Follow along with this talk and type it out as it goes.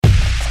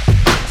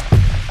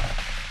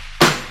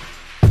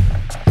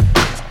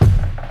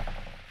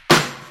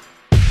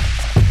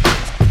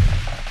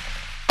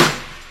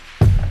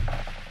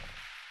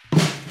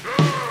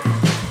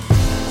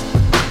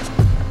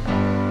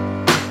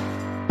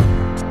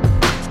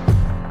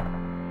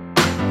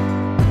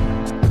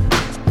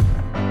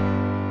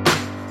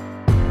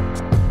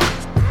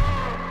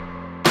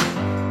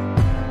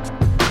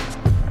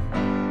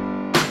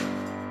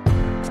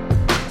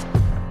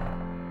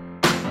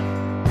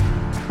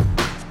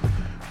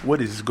What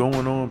is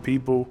going on,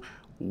 people?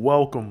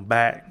 Welcome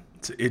back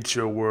to It's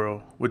Your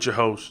World with your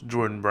host,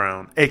 Jordan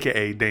Brown,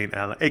 a.k.a. Dane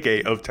Allen,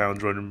 a.k.a. Uptown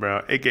Jordan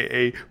Brown,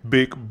 a.k.a.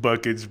 Big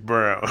Buckets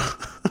Brown.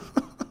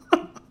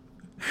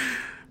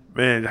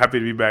 Man, happy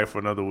to be back for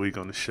another week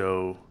on the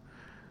show.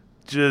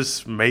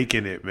 Just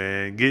making it,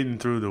 man. Getting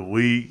through the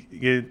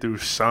week, getting through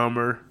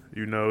summer.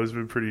 You know, it's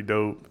been pretty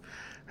dope.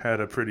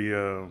 Had a pretty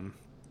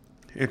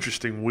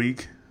interesting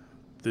week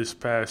this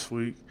past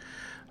week.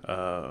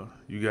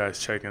 You guys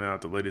checking out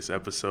the latest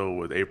episode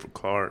with April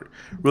Clark.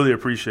 Really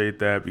appreciate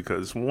that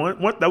because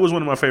that was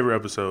one of my favorite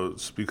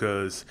episodes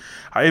because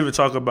I even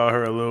talk about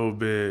her a little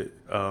bit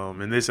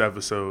in this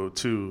episode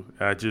too.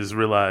 I just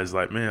realized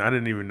like, man, I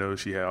didn't even know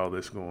she had all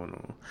this going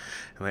on.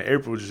 And like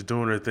April just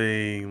doing her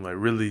thing, like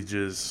really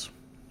just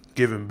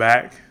giving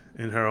back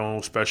in her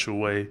own special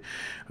way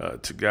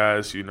to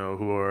guys, you know,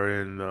 who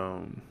are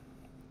in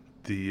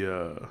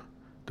the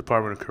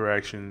Department of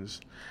Corrections.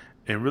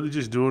 And really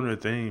just doing her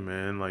thing,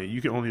 man. Like,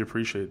 you can only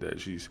appreciate that.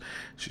 She's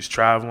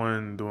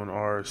traveling, doing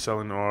art,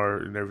 selling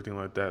art, and everything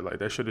like that. Like,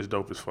 that shit is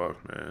dope as fuck,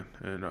 man.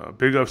 And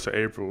big ups to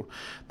April.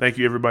 Thank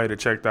you, everybody, that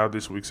checked out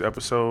this week's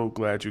episode.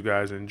 Glad you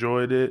guys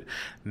enjoyed it.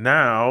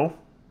 Now,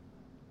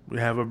 we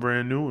have a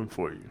brand new one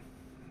for you.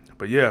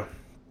 But, yeah.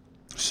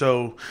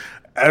 So,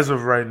 as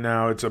of right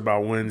now, it's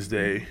about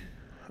Wednesday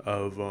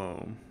of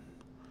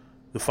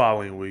the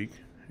following week.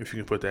 If you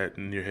can put that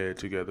in your head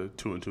together,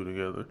 two and two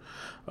together.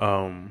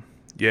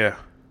 Yeah,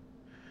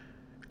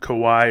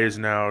 Kawhi is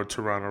now a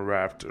Toronto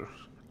Raptor.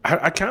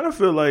 I kind of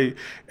feel like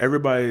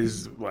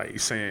everybody's like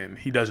saying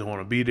he doesn't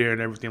want to be there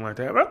and everything like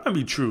that. That might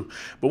be true.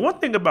 But one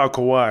thing about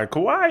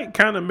Kawhi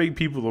kind of make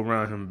people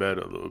around him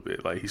better a little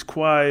bit. Like he's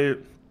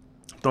quiet,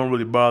 don't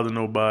really bother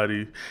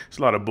nobody. There's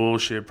a lot of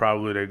bullshit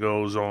probably that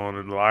goes on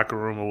in the locker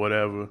room or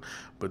whatever.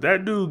 But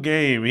that dude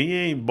game, he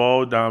ain't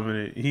ball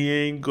dominant. He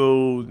ain't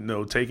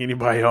take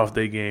anybody off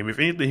their game. If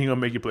anything, he gonna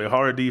make you play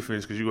hard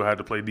defense because you gonna have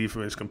to play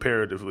defense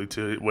comparatively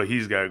to what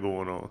he's got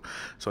going on.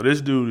 So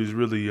this dude is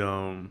really,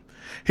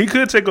 he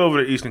could take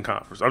over the Eastern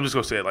Conference. I'm just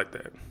gonna say it like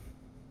that.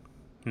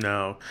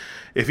 Now,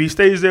 if he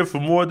stays there for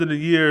more than a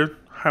year,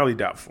 highly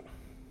doubtful.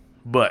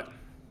 But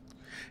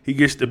he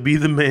gets to be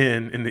the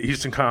man in the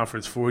Eastern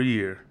Conference for a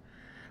year.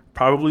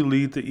 Probably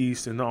lead the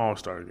East in the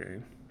All-Star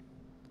game.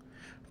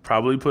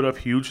 Probably put up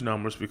huge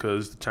numbers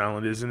because the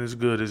talent isn't as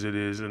good as it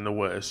is in the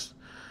West.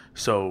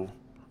 So,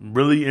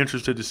 really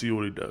interested to see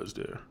what he does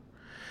there.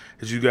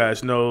 As you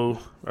guys know,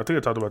 I think I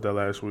talked about that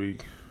last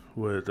week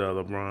with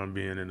LeBron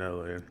being in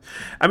LA.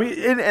 I mean,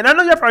 and I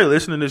know y'all probably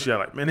listening to this, y'all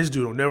like, man, this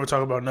dude will never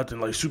talk about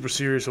nothing like super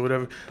serious or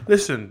whatever.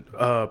 Listen,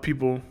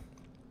 people,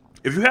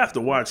 if you have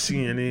to watch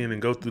CNN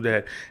and go through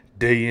that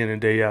day in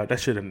and day out, that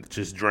should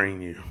just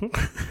drain you.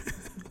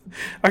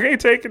 I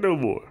can't take it no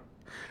more.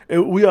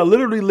 We are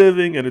literally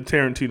living in a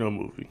Tarantino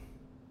movie.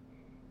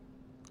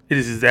 It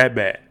is that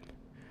bad.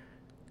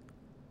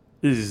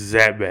 It is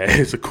that bad.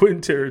 It's a Quentin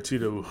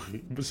Tarantino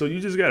movie. So you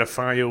just got to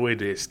find your way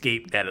to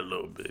escape that a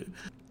little bit.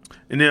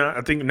 And then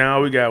I think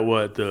now we got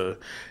the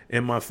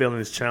In My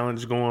Feelings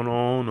challenge going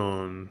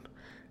on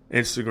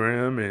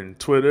Instagram and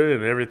Twitter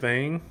and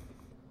everything.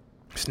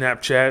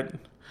 Snapchat.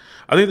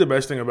 I think the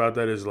best thing about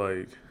that is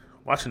like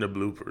watching the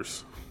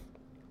bloopers.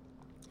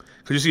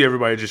 Because you see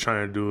everybody just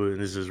trying to do it,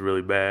 and it's just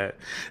really bad.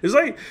 It's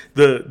like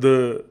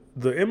the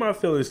In My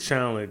Feelings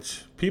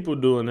challenge, people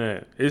doing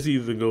that, it's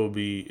either going to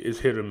be, it's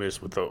hit or miss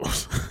with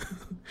those.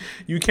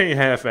 You can't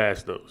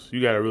half-ass those.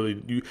 You got to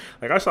really,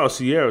 like I saw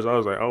Sierra's, I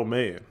was like, oh,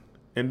 man.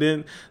 And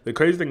then the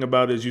crazy thing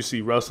about it is you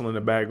see Russell in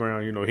the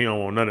background, you know, he don't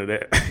want none of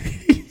that.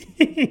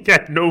 He ain't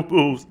got no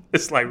moves.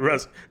 It's like,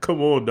 Russ,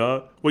 come on,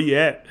 dog. Where you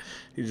at?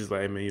 He's just like,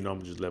 hey, man, you know,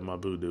 I'm just let my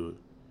boo do it.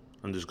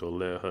 I'm just going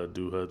to let her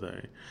do her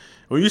thing.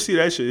 When you see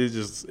that shit,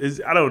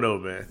 it's I don't know,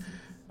 man.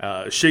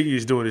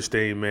 Shiggy's doing his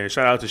thing, man.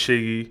 Shout out to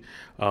Shiggy.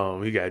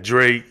 He got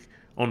Drake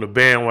on the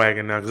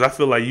bandwagon now because I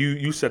feel like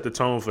you set the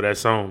tone for that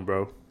song,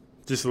 bro.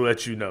 Just to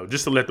let you know.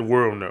 Just to let the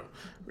world know.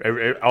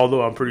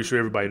 Although I'm pretty sure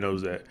everybody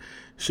knows that.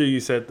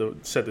 Shiggy set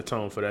the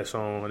tone for that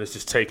song, and it's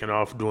just taking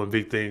off, doing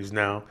big things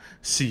now.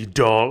 C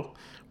Dog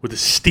with a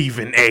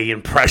Stephen A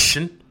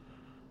impression.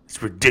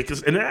 It's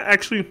ridiculous. And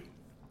actually,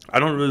 I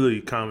don't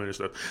really comment and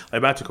stuff.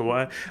 Like, back to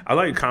Kawhi, I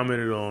like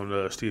commented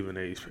on Stephen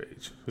A's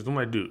page. Because I'm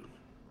like, dude,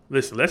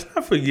 listen, let's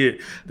not forget,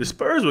 the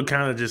Spurs were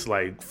kind of just,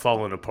 like,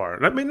 falling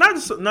apart. I mean, not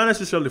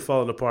necessarily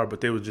falling apart,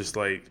 but they were just,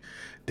 like,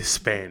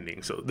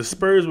 disbanding. So the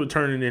Spurs were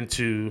turning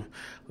into,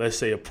 let's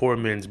say, a poor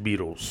man's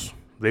Beatles.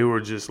 They were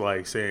just,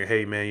 like, saying,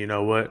 hey, man, you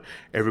know what?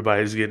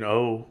 Everybody's getting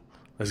old.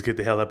 Let's get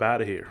the hell up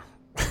out of here.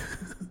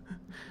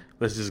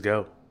 Let's just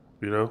go,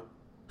 you know?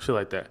 Shit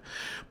like that.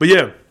 But,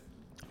 yeah,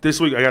 this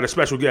week I got a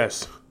special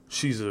guest.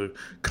 She's a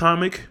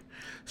comic.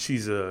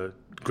 She's a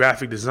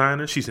graphic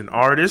designer. She's an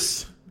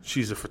artist.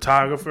 She's a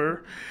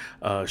photographer.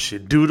 She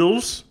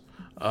doodles.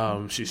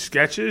 She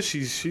sketches.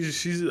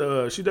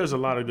 She does a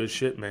lot of good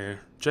shit, man.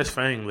 Jess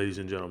Fang, ladies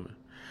and gentlemen.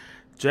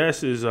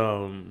 Jess is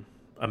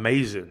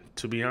amazing.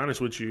 To be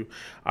honest with you,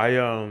 I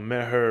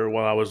met her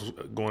while I was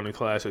going to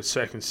class at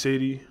Second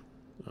City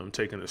I'm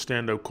taking a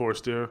stand-up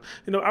course there.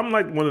 You know, I'm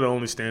like one of the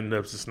only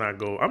stand-ups that's not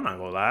go. I'm not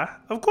gonna lie.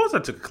 Of course, I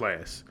took a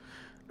class.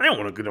 I didn't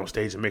want to get on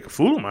stage and make a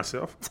fool of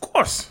myself. Of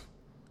course,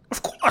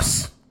 of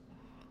course,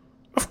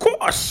 of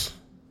course.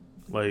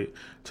 Like,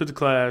 took the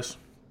class.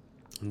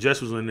 And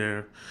Jess was in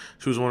there.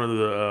 She was one of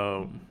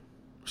the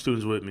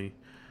students with me,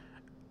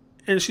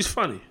 and she's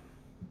funny.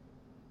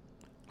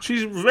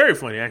 She's very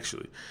funny,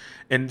 actually.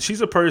 And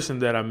she's a person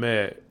that I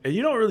met, and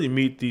you don't really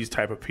meet these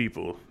type of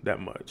people that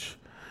much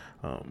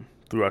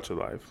throughout your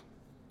life.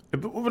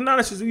 But not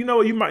necessarily, you know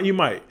what, you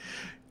might.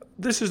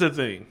 This is the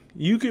thing.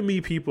 You can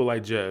meet people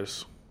like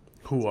Jess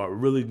who are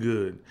really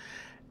good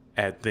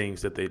at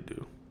things that they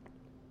do.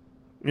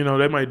 You know,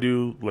 they might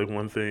do like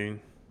one thing.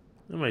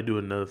 They might do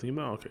another thing.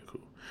 You're like, okay,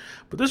 cool.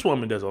 But this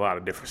woman does a lot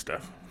of different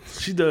stuff.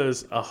 She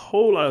does a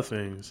whole lot of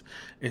things,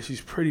 and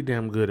she's pretty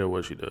damn good at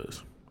what she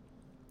does.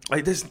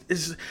 Like, this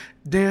is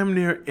damn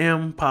near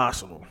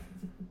impossible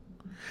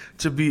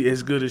to be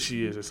as good as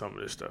she is at some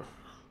of this stuff.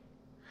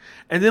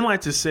 And then,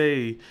 like, to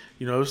say,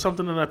 you know, it was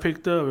something that I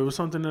picked up. It was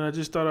something that I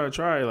just thought I'd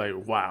try.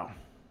 Like, wow.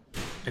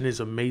 And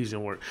it's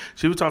amazing work.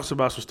 She talks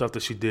about some stuff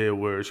that she did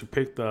where she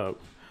picked up,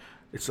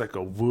 it's like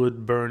a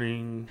wood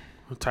burning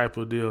type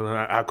of deal. And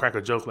I crack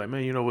a joke like,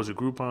 man, you know, was it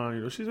Groupon?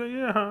 You know, she's like,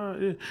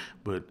 yeah.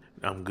 But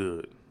I'm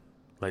good.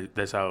 Like,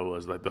 that's how it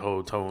was. Like, the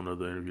whole tone of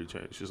the interview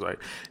changed. She's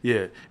like,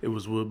 yeah, it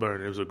was wood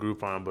burning. It was a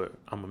Groupon, but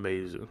I'm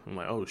amazing. I'm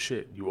like, oh,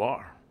 shit, you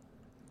are.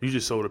 You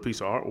just sold a piece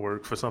of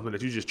artwork for something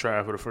that you just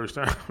tried for the first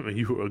time, and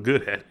you were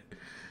good at it.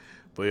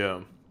 But, yeah,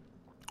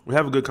 we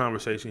have a good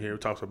conversation here. We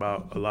talk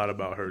a lot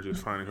about her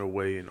just finding her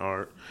way in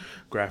art,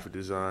 graphic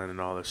design, and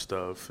all that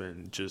stuff,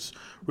 and just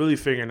really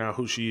figuring out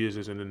who she is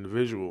as an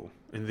individual,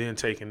 and then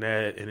taking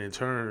that and, in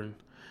turn,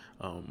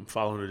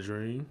 following a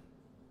dream,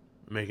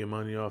 making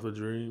money off the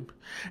dream.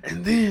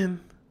 And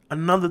then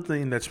another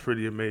thing that's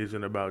pretty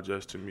amazing about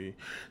Jess to me,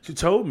 she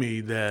told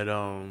me that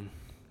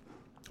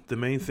the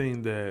main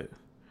thing that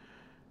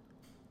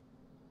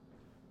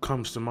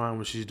comes to mind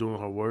when she's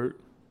doing her work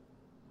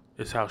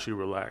is how she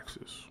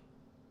relaxes.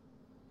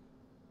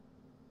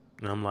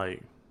 And I'm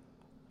like,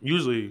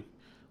 usually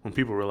when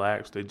people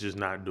relax, they're just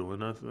not doing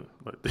nothing.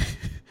 Like,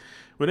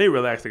 when they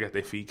relax, they got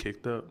their feet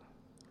kicked up.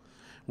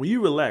 When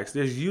you relax,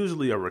 there's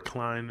usually a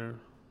recliner,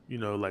 you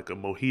know, like a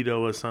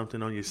mojito or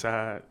something on your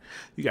side.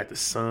 You got the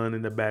sun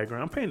in the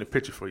background. I'm painting a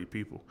picture for you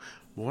people.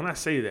 But when I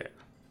say that,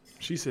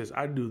 she says,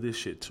 I do this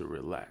shit to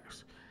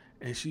relax.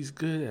 And she's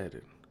good at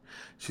it.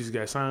 She's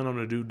got signed on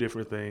to do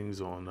different things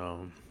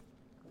on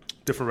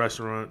different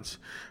restaurants.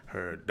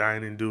 Her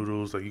dining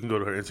doodles. Like, you can go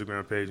to her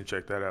Instagram page and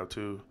check that out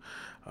too.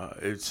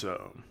 It's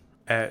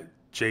at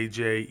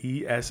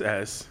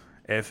JJESSFANG.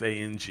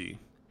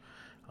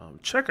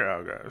 Check her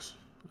out, guys.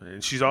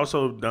 And she's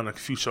also done a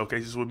few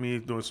showcases with me,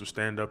 doing some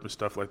stand-up and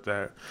stuff like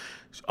that.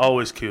 She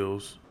always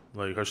kills.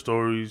 Like, her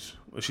stories,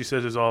 she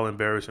says it's all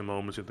embarrassing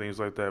moments and things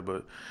like that,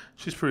 but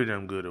she's pretty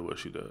damn good at what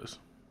she does.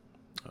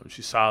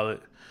 She's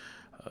solid.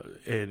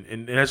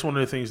 And that's one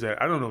of the things that,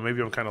 I don't know,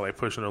 maybe I'm kind of like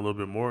pushing a little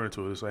bit more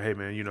into it. It's like, hey,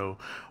 man, you know,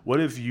 what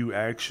if you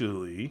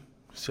actually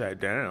sat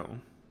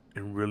down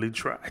and really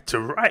tried to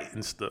write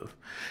and stuff?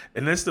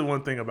 And that's the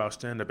one thing about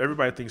stand-up.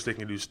 Everybody thinks they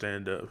can do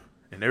stand-up,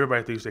 and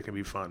everybody thinks they can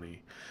be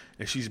funny.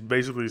 And she's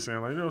basically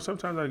saying, like, you know,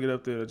 sometimes I get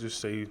up there and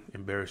just say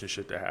embarrassing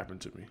shit that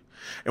happened to me.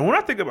 And when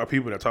I think about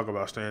people that talk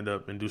about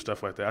stand-up and do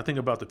stuff like that, I think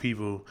about the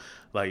people,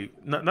 like,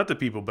 not the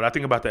people, but I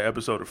think about that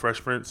episode of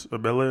Fresh Prince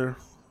of Bel-Air,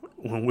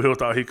 when Will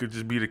thought he could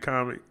just be the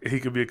comic, he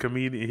could be a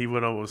comedian, he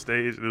went on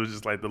stage, and it was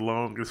just like the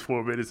longest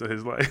 4 minutes of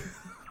his life.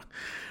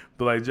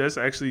 But like, Jess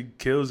actually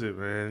kills it,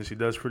 man. She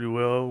does pretty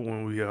well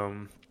when we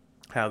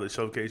have the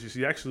showcases.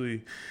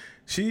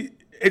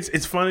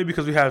 It's funny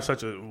because we have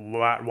such a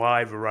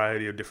wide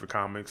variety of different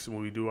comics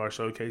when we do our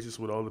showcases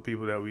with all the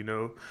people that we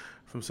know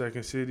from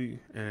Second City,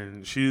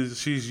 and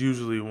she's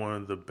usually one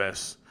of the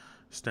best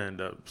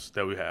stand-ups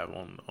that we have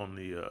on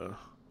the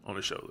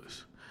show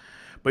list.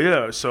 But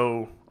yeah,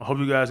 so I hope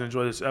you guys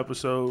enjoy this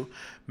episode.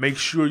 Make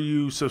sure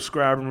you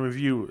subscribe and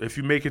review. If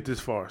you make it this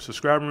far,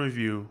 subscribe and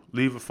review.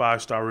 Leave a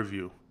 5-star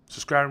review.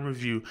 Subscribe and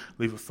review.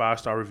 Leave a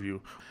 5-star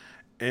review.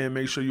 And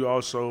make sure you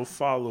also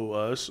follow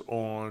us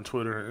on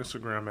Twitter and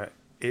Instagram at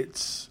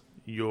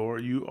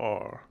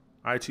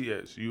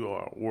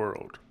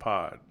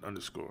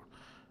itsyourworld_pod_.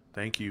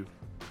 Thank you.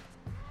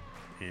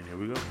 And here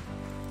we go.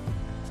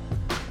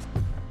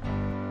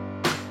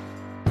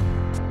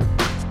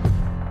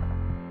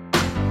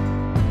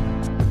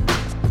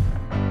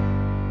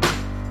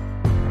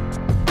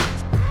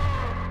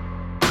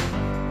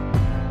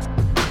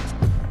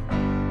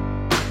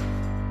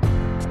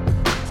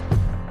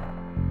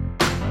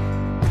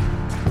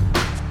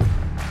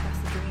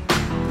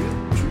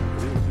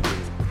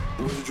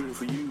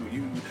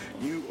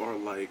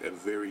 A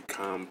very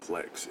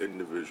complex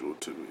individual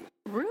to me.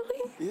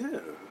 Really? Yeah.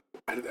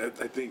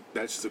 I think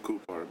that's the cool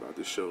part about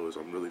this show is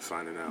I'm really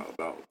finding out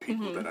about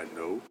people that I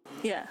know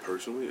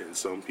personally, and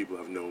some people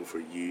I've known for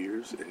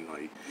years, and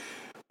like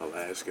my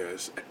last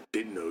guest, I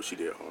didn't know she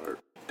did art.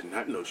 did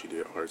not know she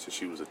did art since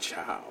she was a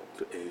child,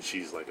 and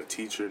she's like a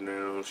teacher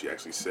now. She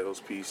actually sells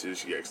pieces.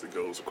 She actually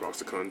goes across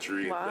the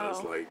country and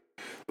does like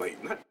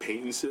not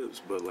painting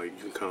sips, but like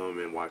you can come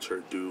and watch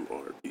her do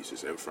art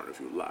pieces in front of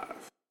you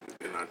live.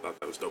 And I thought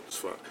that was dope as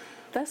fuck.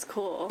 That's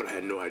cool. But I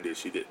had no idea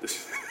she did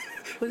this.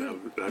 I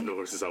know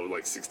her since I was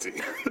like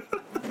 16.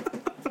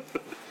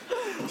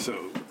 So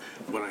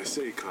when I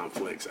say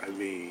complex, I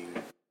mean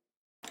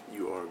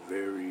you are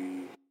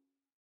very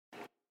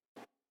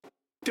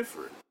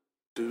different,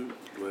 dude.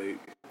 Like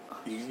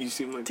you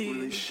seem like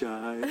really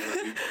shy.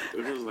 Like,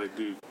 it was like,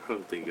 dude, I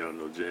don't think y'all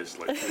know Jess.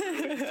 Like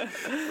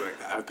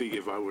I think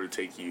if I were to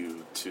take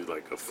you to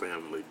like a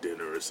family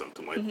dinner or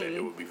something like that,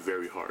 it would be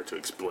very hard to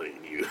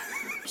explain you. You know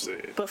what I'm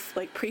saying, but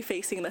like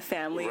prefacing the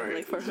family, right,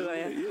 like for who I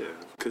am. Yeah,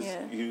 because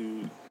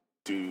you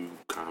do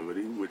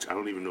comedy, which I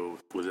don't even know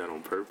was that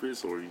on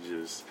purpose or you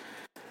just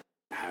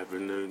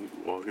happen to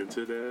walk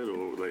into that,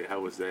 or like how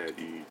was that?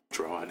 You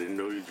draw? I didn't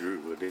know you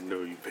drew. I didn't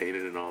know you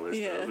painted and all that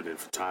stuff. And then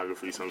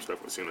photography, some stuff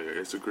I seen on your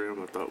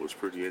Instagram, I thought was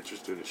pretty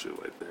interesting and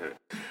shit like that.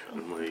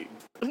 I'm like,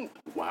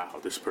 wow,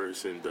 this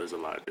person does a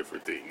lot of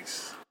different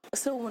things.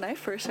 So when I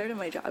first started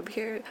my job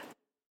here,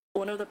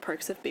 one of the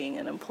perks of being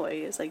an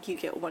employee is like you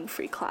get one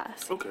free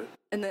class. Okay.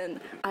 And then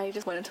I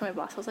just went into my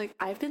boss. I was like,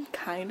 I've been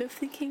kind of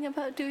thinking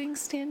about doing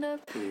stand-up,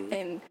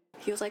 and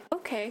he was like,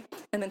 okay.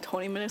 And then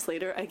 20 minutes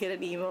later, I get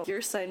an email.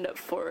 You're signed up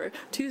for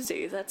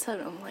Tuesdays at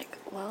 7. I'm like,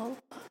 well.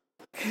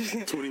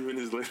 20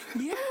 minutes later.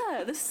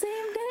 Yeah, the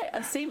same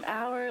day, same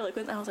hour. Like,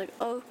 when I was like,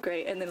 oh,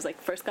 great. And then it was like,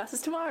 first class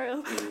is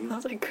tomorrow. I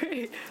was like,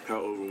 great. How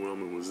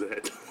overwhelming was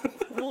that?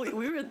 Well,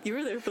 you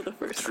were there for the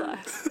first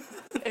class.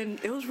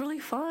 And it was really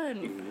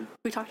fun.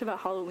 We talked about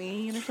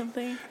Halloween or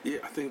something. Yeah,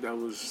 I think that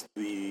was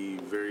the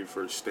very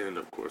first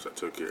stand-up course I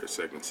took here at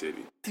Second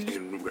City.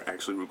 And we're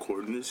actually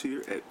recording this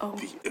here at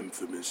the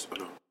infamous,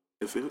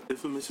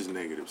 infamous is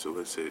negative, so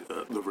let's say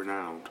the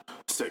renowned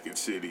Second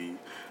City,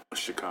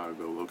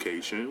 Chicago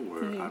location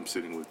where I'm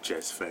sitting with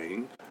Jess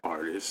Fang,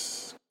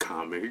 artist,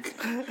 comic,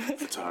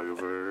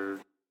 photographer,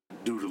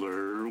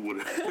 doodler,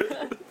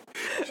 whatever.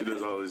 She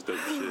does all this dope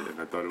shit,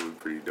 and I thought it would be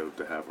pretty dope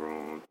to have her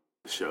on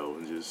the show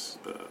and just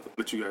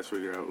let you guys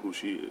figure out who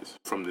she is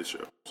from this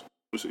show.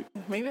 We'll see.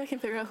 Maybe I can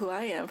figure out who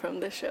I am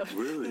from this show.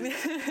 Really?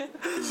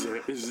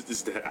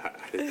 is that I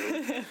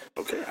didn't know.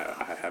 Okay,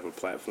 I have a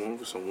platform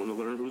for someone to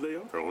learn who they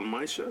are on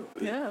my show.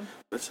 Yeah.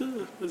 That's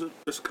a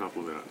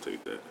compliment. I'll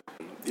take that.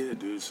 Yeah,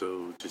 dude.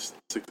 So just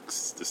took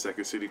the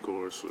Second City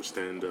course for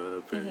stand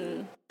up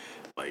and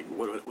like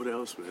what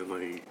else, man?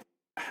 Like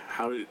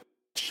how did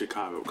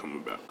Chicago come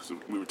about? Because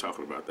we were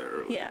talking about that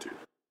earlier too.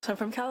 So I'm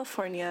from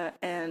California,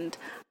 and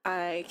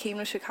I came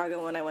to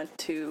Chicago when I went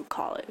to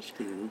college.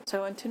 So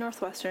I went to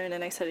Northwestern,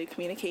 and I studied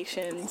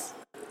communications.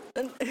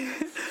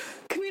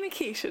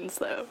 Communications,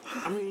 though.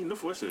 I mean,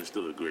 Northwestern is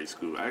still a great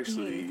school. I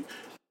actually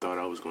thought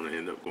I was going to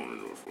end up going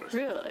to Northwestern.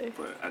 Really?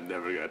 But I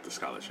never got the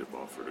scholarship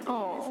offer to go to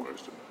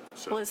Northwestern.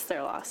 So. Well, it's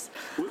their loss.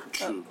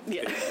 True.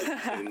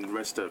 And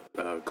rest up,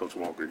 Coach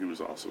Walker, he was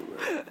also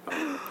there.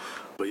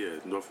 But yeah,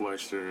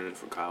 Northwestern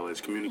for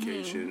college,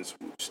 communications,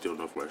 still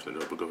Northwestern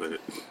though, but go ahead.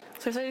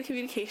 So I studied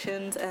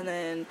communications, and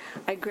then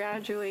I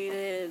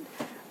graduated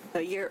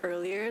a year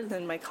earlier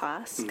than my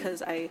class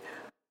because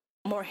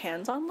more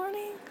hands-on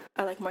learning.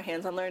 I like more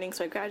hands-on learning,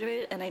 so I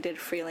graduated and I did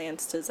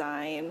freelance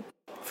design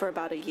for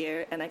about a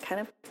year, and I kind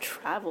of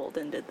traveled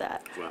and did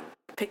that. Wow.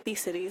 Picked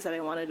these cities that I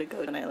wanted to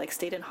go to, and I like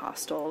stayed in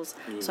hostels.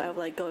 So I would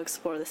like go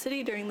explore the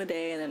city during the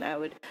day, and then I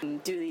would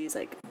do these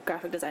like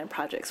graphic design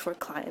projects for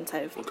clients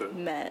I've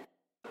met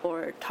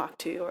or talked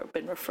to or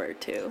been referred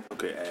to.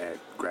 Okay, add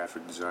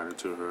graphic designer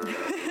to her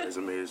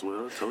resume as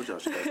well. I told y'all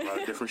she has a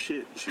lot of different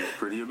shit. She's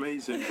pretty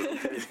amazing. But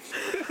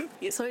okay.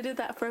 Yeah, so I did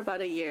that for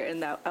about a year,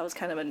 and I was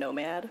kind of a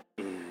nomad.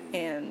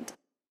 And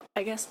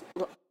I guess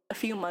a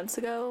few months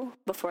ago,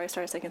 before I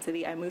started Second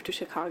City, I moved to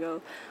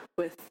Chicago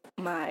with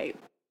my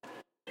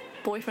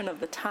boyfriend of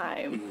the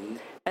time,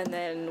 and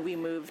then we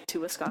moved to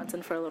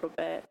Wisconsin for a little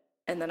bit,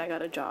 and then I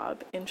got a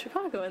job in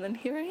Chicago, and then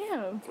here I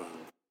am. Wow.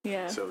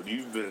 Yeah. So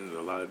you've been in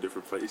a lot of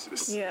different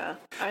places. Yeah,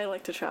 I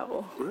like to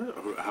travel.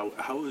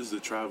 How is the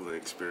traveling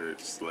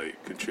experience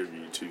like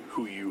contribute to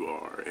who you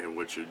are and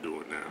what you're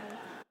doing now?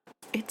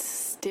 It's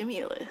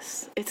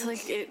stimulus. It's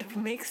like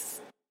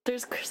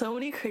there's so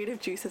many creative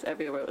juices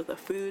everywhere with the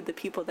food, the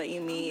people that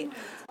you meet,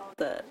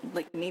 the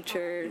like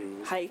nature,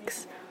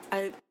 hikes.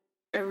 I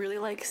really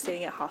like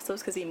staying at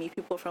hostels because you meet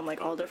people from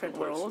like all different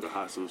worlds. The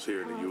hostels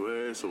here in the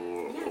U.S.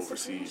 or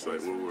overseas?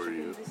 Like, where were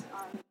you?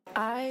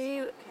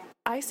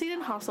 I stayed in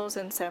hostels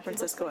in San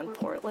Francisco and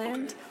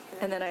Portland,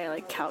 and then I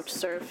like couch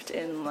surfed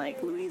in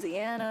like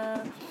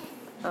Louisiana,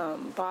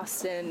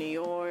 Boston, New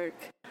York,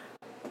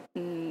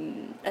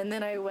 and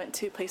then I went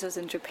to places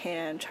in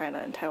Japan, China,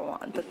 and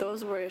Taiwan. But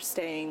those were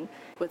staying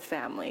with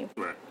family.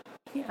 Right.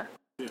 Yeah.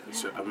 Yeah.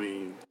 So I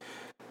mean.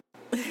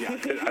 Yeah,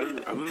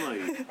 I'm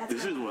like,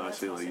 this is why I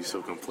say like you're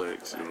so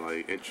complex and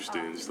like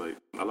interesting. It's like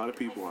a lot of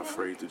people are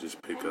afraid to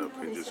just pick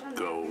up and just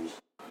go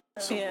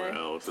somewhere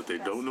else that they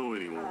don't know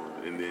anyone,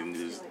 and then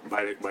just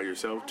by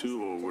yourself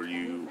too, or were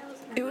you?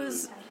 It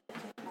was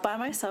by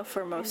myself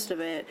for most of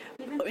it.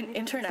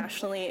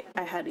 Internationally,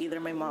 I had either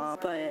my mom,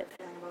 but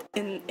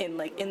in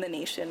the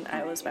nation,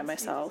 I was by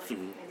myself.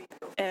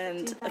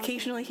 And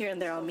occasionally here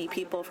and there, I'll meet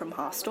people from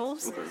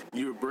hostels. Okay.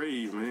 You're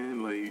brave,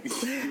 man. Like,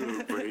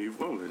 you're a brave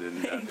woman,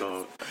 and I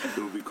thought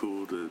it would be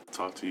cool to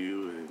talk to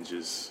you and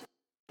just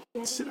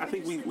sit. I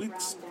think we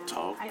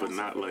talk, but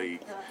not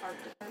like,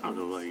 I don't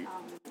know, like.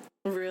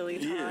 Really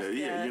talk,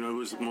 yeah. You know, it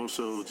was more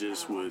so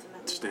just with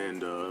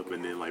stand up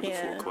and then like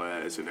before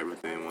class and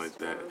everything like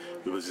that.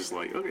 It was just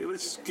like, okay,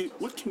 let's get,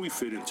 what can we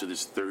fit into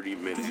this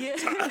 30-minute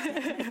time?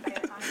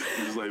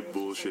 It was like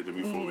bullshitting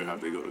before we have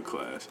to go to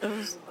class.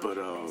 But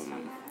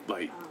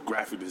like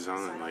graphic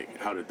design, like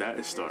how did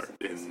that start?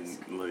 And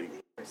like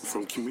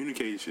from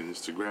communications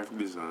to graphic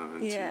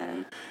design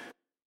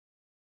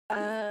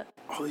to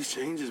all these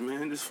changes,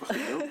 man. This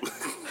fucking dope.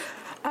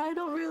 I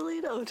don't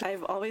really know.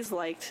 I've always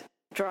liked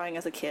drawing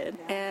as a kid,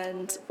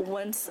 and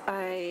once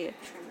I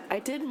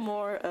did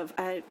more of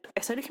I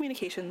studied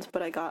communications,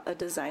 but I got a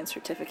design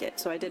certificate,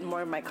 so I did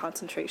more of my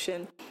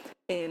concentration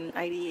in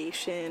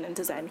ideation and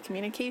design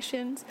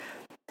communications,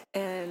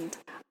 and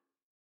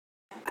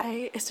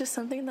it's just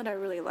something that I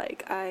really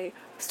like. I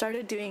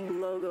started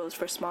doing logos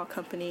for small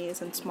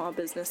companies and small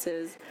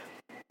businesses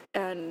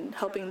and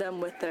helping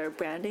them with their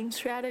branding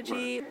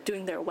strategy,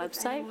 doing their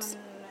websites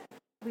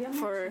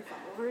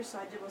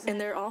and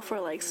they're all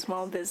for like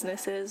small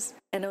businesses,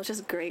 and it was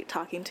just great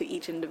talking to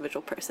each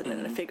individual person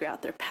and to figure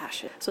out their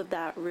passion. So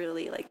that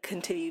really like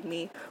continued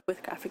me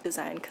with graphic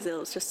design, because it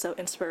was just so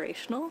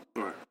inspirational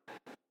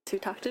to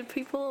talk to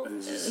people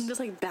and just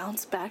like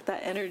bounce back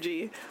that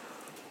energy.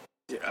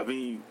 Yeah, I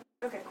mean,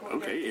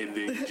 okay, and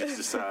then you just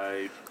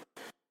decide,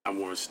 I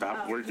want to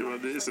stop working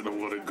on this and I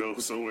want to go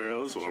somewhere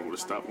else, or I want to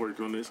stop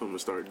working on this, I'm going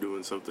to start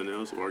doing something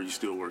else, or are you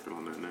still working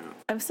on that now?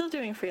 I'm still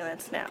doing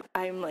freelance now.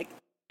 I'm like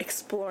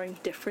exploring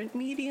different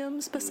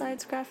mediums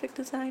besides graphic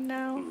design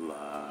now.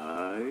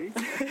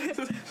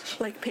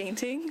 Like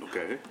painting.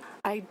 Okay.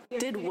 I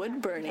did wood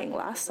burning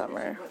last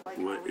summer.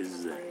 What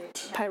is that?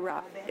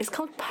 It's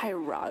called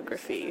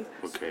pyrography.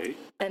 Okay.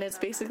 And it's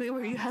basically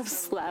where you have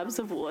slabs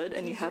of wood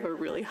and you have a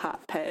really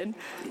hot pen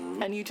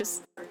and you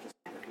just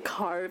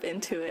carve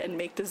into it and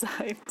make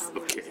designs.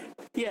 Okay.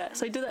 Yeah,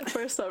 so I did that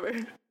for a summer.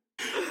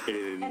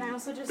 And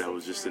that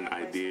was just an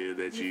idea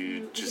that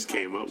you just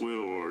came up with,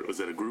 or was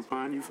that a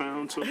Groupon you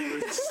found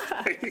somewhere?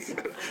 I wish.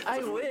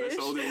 That's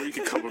the only way you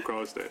could come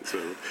across that. So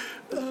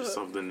it's just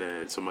something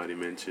that somebody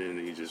mentioned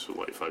and you just were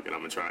like, fuck it, I'm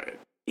going to try it.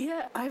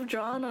 Yeah, I've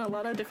drawn on a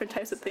lot of different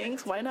types of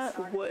things. Why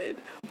not wood?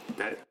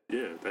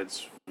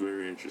 That's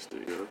very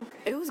interesting. Yeah.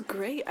 It was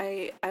great.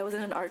 I was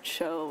in an art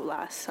show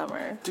last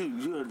summer.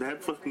 Dude, you're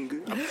that fucking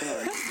good. I'm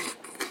sorry.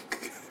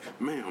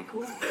 Ma'am.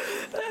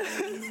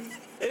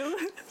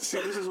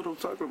 See, this is what I'm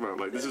talking about.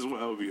 Like, this is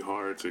why it would be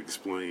hard to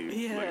explain.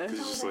 Yeah. Like, it's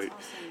just like,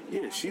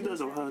 yeah, she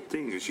does a lot of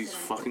things and she's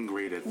fucking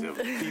great at them.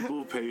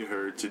 People pay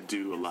her to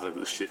do a lot of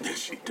the shit that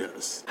she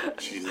does.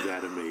 She's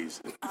that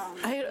amazing.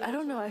 I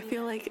don't know. I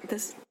feel like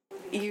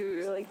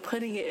you're like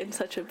putting it in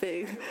such a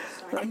big.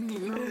 Like,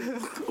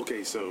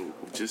 okay, so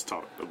just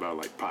talk about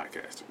like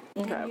podcasting.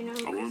 Okay. I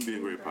want to be a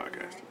great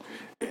podcaster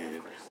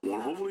and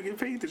want to hopefully get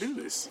paid to do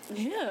this.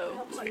 Yeah.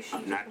 Like,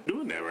 I'm not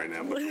doing that right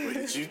now, but the way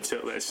that you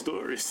tell that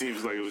story, it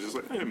seems like it was just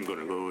like, I'm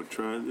gonna go and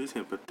try this.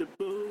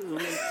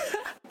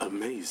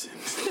 Amazing.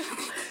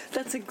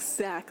 That's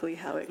exactly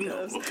how it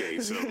goes. No, okay,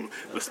 so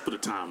let's put a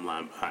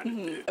timeline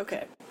behind it.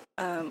 Okay.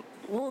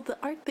 Well, the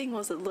art thing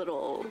was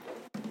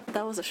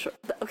that was a short.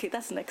 Okay,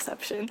 that's an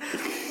exception.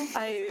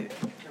 I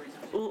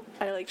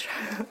like.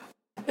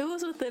 It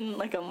was within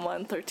like a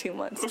month or 2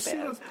 months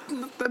span.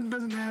 That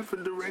doesn't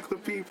happen to regular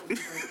people.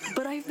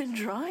 But I've been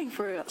drawing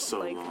for so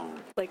long.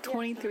 Like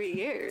 23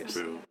 years.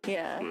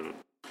 Yeah.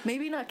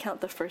 Maybe not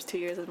count the first 2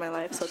 years of my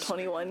life, so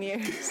 21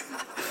 years.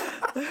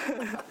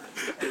 That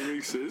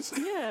makes sense.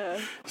 Yeah.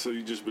 So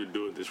you've just been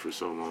doing this for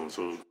so long,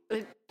 so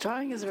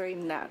drawing is very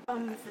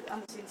natural.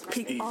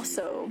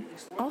 Also,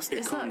 it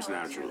it's comes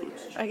not naturally.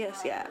 I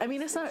guess, yeah. I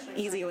mean, it's not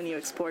easy when you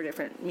explore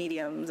different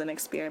mediums and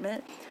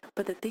experiment.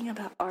 But the thing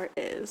about art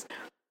is,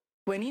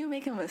 when you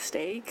make a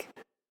mistake,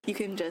 you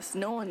can just,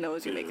 no one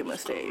knows you make a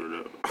mistake.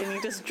 And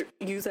you just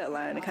use that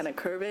line and kind of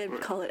curve it and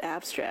call it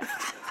abstract.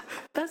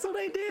 That's what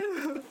I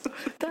do.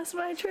 That's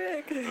my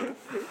trick.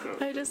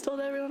 I just told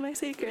everyone my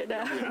secret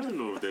now. Yeah, I don't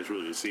know if that's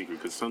really a secret,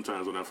 because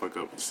sometimes when I fuck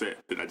up set,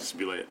 then I just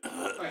be like,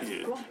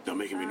 yeah, y'all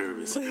making me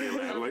nervous.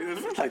 I'm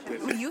like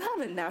that. You have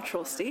a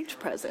natural stage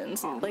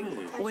presence. Like,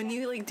 when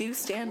you like do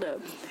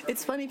stand-up,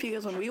 it's funny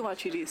because when we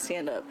watch you do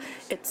stand-up,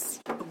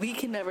 we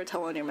can never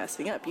tell when you're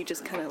messing up. You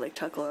just kind of like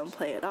chuckle and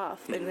play it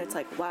off. And it's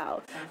like,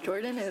 wow,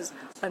 Jordan is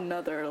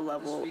another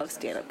level of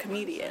stand-up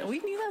comedian. We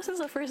knew that since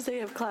the first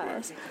day of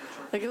class.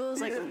 Like, it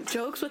was like,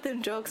 jokes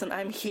within jokes, and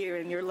I'm here,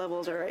 and your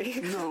levels are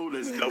right. No,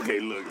 that's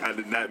okay. Look, I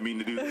did not mean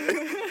to do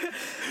that.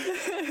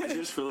 I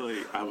just feel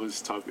like I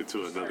was talking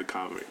to another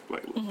comic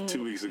like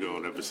 2 weeks ago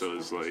on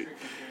episodes like,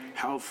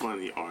 how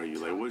funny are you?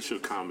 Like, what's your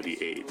comedy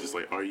age? It's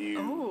like, are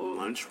you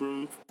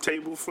lunchroom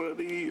table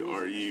funny?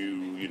 Are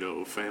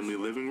you, family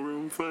living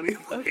room funny?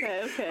 Like,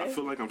 Okay. I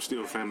feel like I'm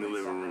still family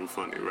living room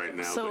funny right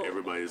now, but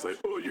everybody's like,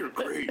 oh, you're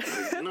great.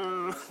 Like,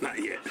 no,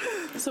 not yet.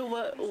 So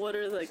what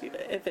are, like,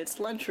 if it's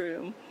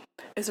lunchroom,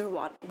 is there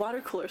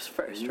water coolers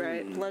first,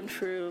 right?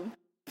 Lunchroom,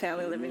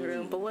 family living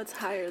room, but what's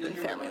higher than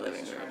family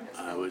living room?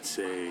 I would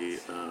say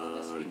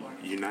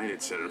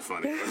United Center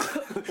funny.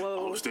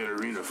 Whoa. Allstate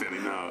Arena funny.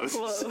 No.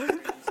 Whoa.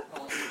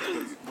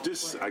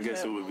 I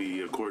guess it would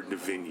be according to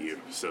venue.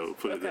 So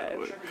put it that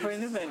way.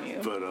 According to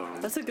venue.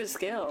 But that's a good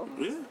scale.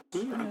 yeah,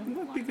 I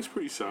think it's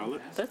pretty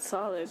solid. That's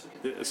solid.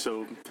 Yeah,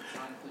 so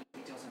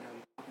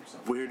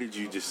where did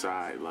you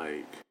decide,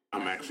 like,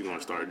 I'm actually going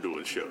to start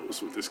doing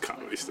shows with this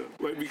comedy stuff?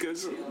 Like,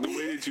 because the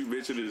way that you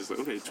mentioned it is like,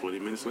 okay, 20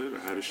 minutes later,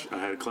 I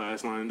had a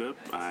class lined up,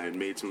 I had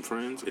made some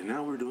friends, and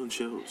now we're doing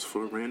shows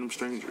for random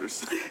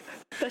strangers.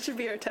 That should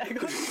be our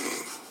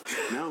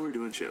tagline. Now we're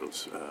doing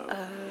shows.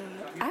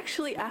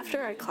 Actually,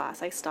 after our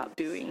class, I stopped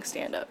doing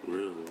stand-up.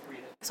 Really?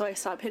 So I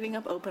stopped hitting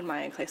up open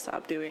mics. I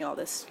stopped doing all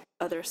this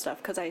other stuff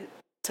because I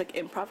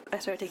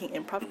started taking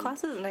improv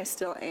classes, and I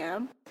still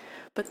am.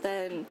 But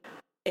then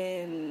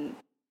in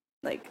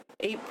like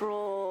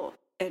April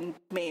and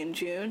May and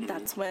June,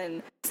 that's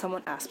when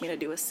someone asked me to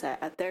do a set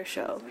at their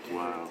show.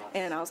 Wow.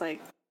 And I was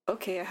like,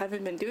 okay, I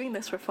haven't been doing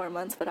this for 4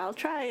 months, but I'll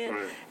try it.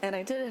 Right. And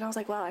I did it, and I was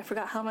like, wow, I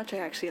forgot how much I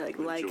actually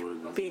like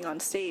being on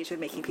stage and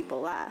making people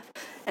laugh.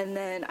 And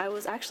then I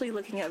was actually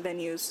looking at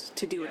venues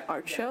to do an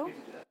art show.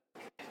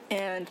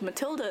 And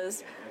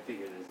Matilda's,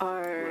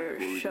 our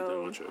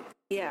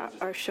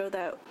show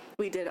that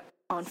we did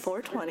on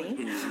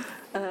 420.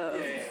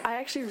 I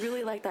actually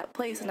really like that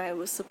place, and I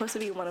was supposed to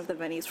be one of the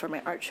venues for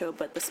my art show,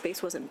 but the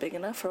space wasn't big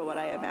enough for what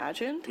I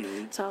imagined.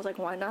 So I was like,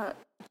 why not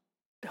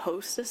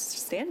host a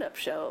stand-up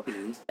show?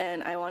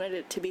 And I wanted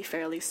it to be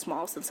fairly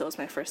small since it was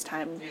my first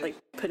time like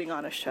putting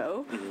on a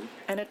show.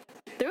 And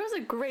there was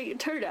a great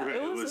turnout. Right,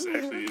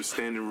 it was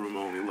standing room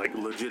only, like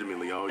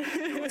legitimately all you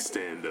do is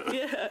stand up.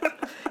 Yeah.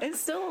 And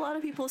still a lot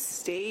of people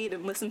stayed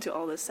and listened to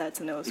all the sets,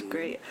 and it was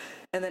great.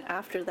 And then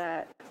after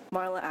that,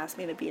 Marla asked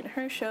me to be in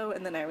her show,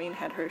 and then Irene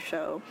had her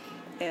show,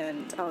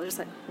 and I was just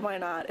like, why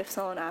not? If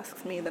someone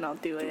asks me, then I'll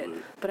do it.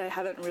 But I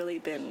haven't really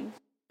been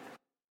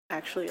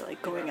actually like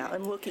going out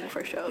and looking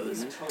for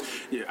shows.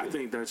 Yeah, I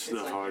think that's the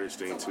hardest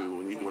thing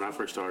too. When I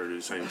first started,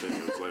 the same thing.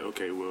 It was like,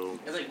 okay, well,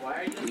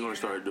 you're gonna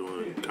start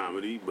doing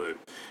comedy, but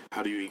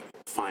how do you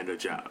find a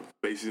job?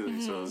 Basically,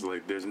 so it's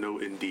like there's no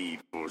Indeed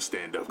for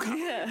stand-up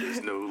comedy. Yeah.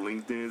 There's no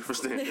LinkedIn for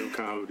stand-up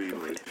comedy.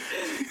 Like,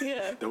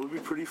 Yeah. that would be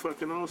pretty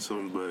fucking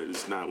awesome, but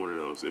it's not one of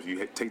those. If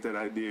you take that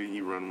idea and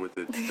you run with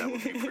it, that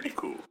would be pretty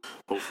cool.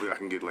 Hopefully, I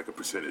can get like a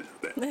percentage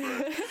of that.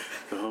 But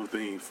the whole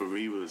thing for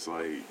me was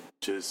like,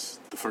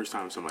 just the first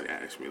time somebody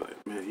asked me, like,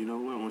 man, you know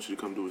what? I want you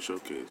to come do a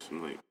showcase.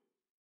 I'm like,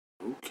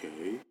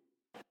 okay.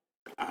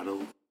 I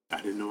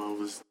didn't know I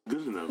was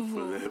good enough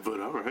for that, but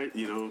all right,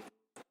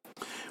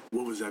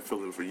 what was that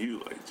feeling for you?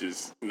 Like,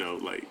 just,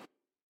 like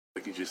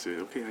you just said,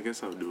 okay, I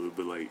guess I'll do it,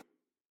 but like,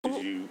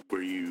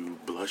 were you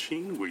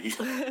blushing? Were you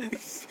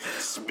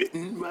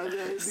smitten by the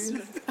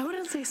idea? I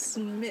wouldn't say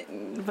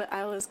smitten, but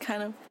I was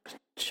kind of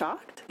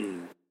shocked.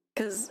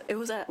 Because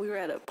we were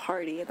at a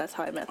party, and that's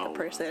how I met the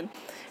person. Wow.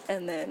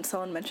 And then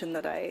someone mentioned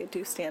that I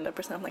do stand-up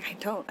or something. I'm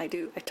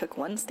like, I took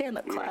one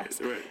stand-up class.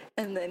 Right.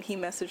 And then he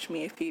messaged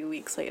me a few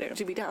weeks later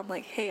to be down. I'm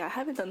like, hey, I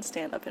haven't done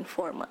stand-up in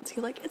 4 months.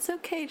 He's like, it's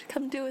okay, to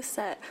come do a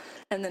set.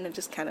 And then it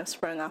just kind of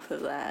sprung off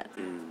of that.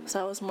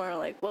 So I was more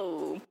like,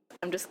 whoa,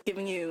 I'm just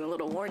giving you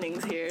little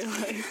warnings here.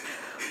 Like,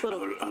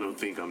 I don't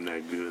think I'm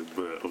that good,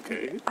 but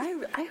okay.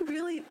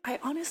 I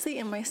honestly,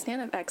 in my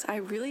stand-up acts, I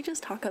really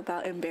just talk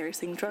about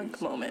embarrassing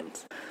drunk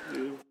moments.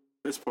 Yeah,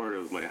 that's part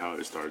of like how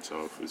it starts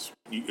off. Is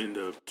you end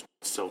up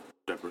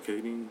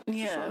self-deprecating.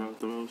 Yeah. To start off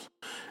the most,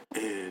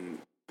 and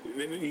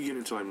then you get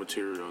into like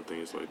material and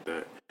things like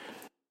that.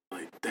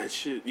 Like that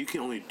shit, you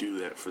can only do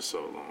that for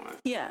so long. I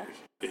think. Yeah.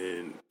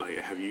 And like,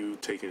 have you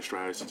taken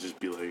strides to just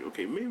be like,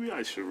 okay, maybe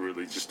I should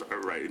really just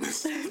start writing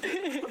this?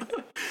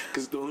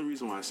 Because the only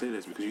reason why I say that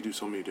is because you do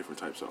so many different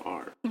types of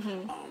art,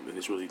 and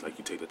it's really like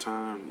you take the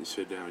time, you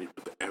sit down, you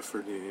put the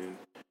effort in,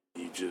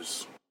 you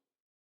just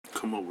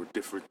come up with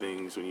different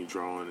things when you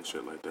draw and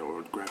shit like that,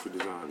 or graphic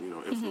design,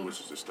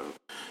 influences and stuff.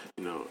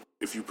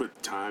 If you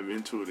put time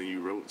into it and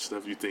you wrote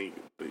stuff, you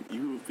think that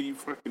you would be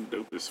fucking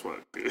dope as fuck,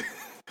 dude.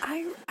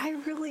 I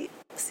really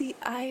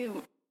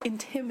I'm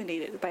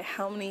intimidated by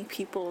how many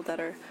people that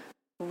are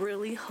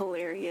really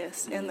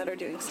hilarious and that are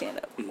doing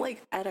stand-up.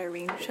 Like at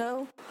Irene's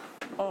show,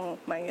 oh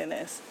my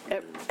goodness,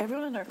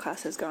 everyone in our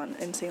class has gone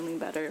insanely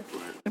better.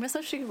 Right. And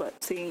especially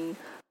seeing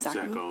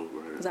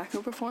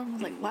Zacho perform, I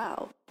was like,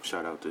 wow.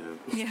 Shout out to him.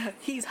 Yeah,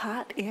 he's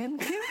hot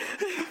and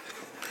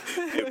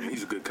Yeah,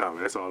 he's a good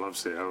comic. That's all I'm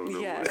saying. I don't know.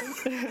 Yeah.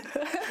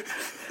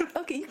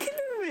 Okay, you can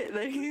admit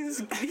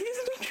admit that he's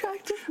an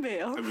attractive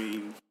male. I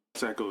mean,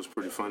 Sacco is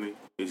pretty funny.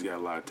 He's got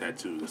a lot of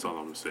tattoos. That's all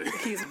I'm gonna say.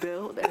 He's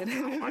built and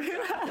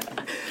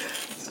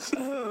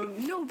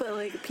no, but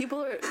like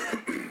people are.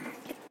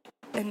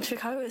 And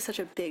Chicago is such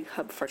a big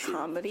hub for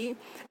comedy,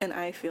 and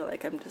I feel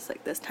like I'm just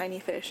like this tiny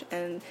fish,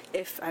 and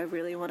if I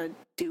really want to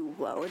do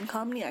well in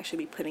comedy, I should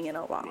be putting in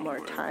a lot more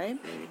time.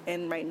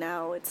 And right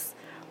now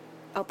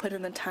I'll put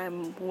in the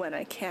time when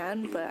I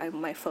can, but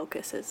my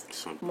focus is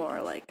more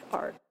like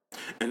art.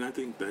 And I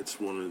think that's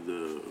one of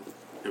the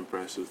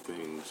impressive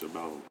things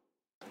about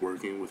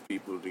working with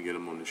people to get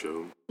them on the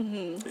show,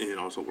 and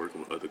also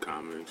working with other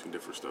comics and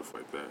different stuff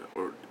like that,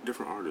 or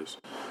different artists.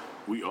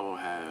 We all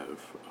have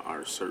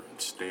our certain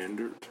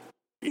standard.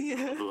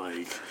 Yeah.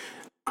 Like,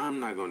 I'm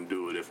not going to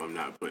do it if I'm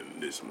not putting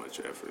this much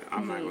effort.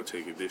 I'm not going to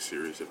take it this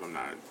serious if I'm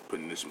not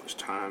putting this much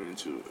time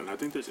into it. And I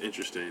think that's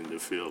interesting to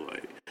feel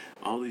like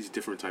all these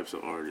different types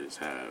of artists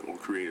have, or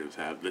creators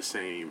have, the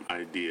same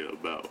idea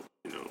about,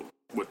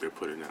 what they're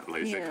putting out.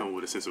 Like, does that come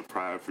with a sense of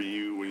pride for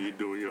you when you're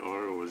doing your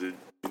art, or is it...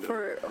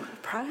 For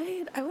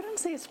pride, I wouldn't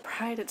say it's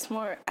pride. It's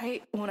more,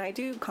 when I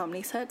do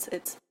comedy sets,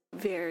 it's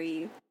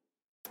very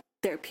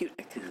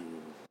therapeutic.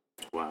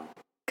 Wow.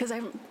 Because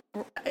I'm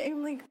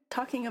like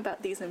talking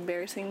about these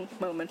embarrassing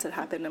moments that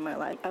happened in my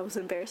life. I was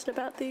embarrassed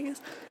about these,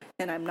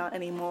 and I'm not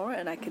anymore,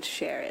 and I could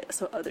share it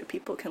so other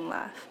people can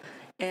laugh.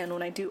 And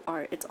when I do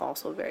art, it's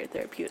also very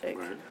therapeutic.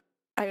 Right.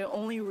 I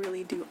only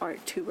really do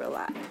art to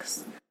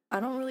relax. I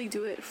don't really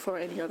do it for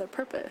any other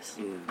purpose.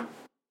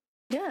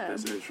 Yeah.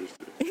 That's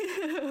interesting.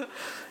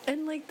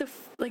 And like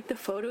the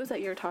photos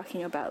that you're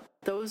talking about,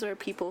 those are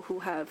people who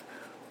have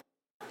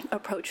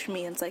approached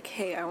me and it's like,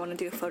 hey, I want to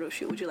do a photo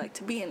shoot. Would you like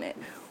to be in it?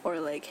 Or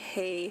like,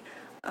 hey,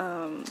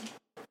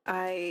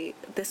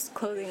 this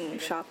clothing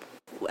shop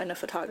and a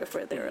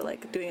photographer, they were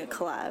like doing a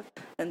collab,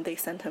 and they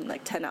sent him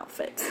like 10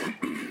 outfits.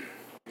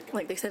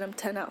 Like they sent him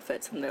 10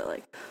 outfits, and they're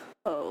like,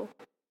 oh,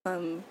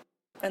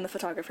 and the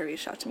photographer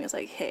reached out to me. I was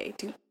like, hey,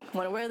 do you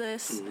want to wear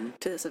this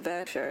to this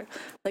event? Sure.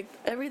 Like,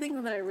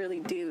 everything that I really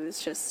do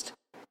is just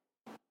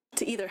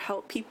to either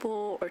help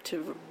people or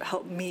to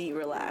help me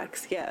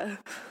relax. Yeah.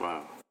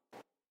 Wow.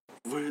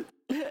 What?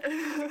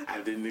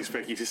 I didn't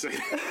expect you to say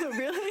that.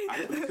 Really?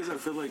 Because I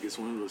feel like it's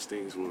one of those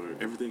things where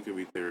everything can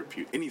be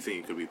therapeutic.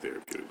 Anything can be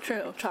therapeutic.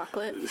 True.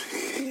 Chocolate.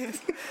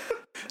 Yes.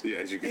 Yeah,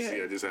 as you can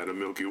see, I just had a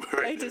Milky Way.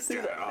 I just see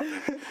that. Oh,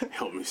 man,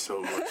 help me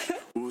so much.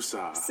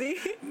 Woosah. See?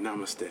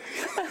 Namaste.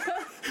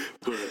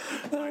 But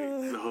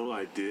like, the whole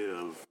idea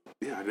of,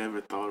 I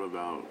never thought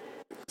about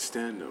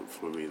stand-up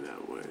for me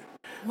that way.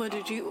 What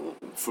did you...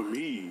 For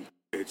me,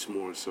 it's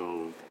more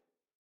so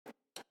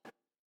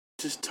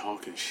just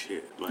talking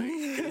shit. Like,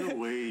 in a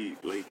way,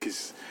 like,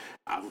 because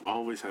I've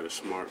always had a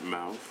smart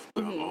mouth,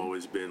 but I've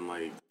always been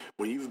like,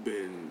 when you've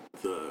been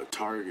the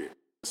target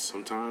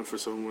sometimes for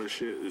someone's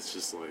shit, it's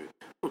just like,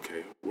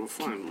 okay, well,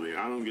 finally,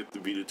 I don't get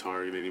to be the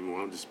target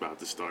anymore. I'm just about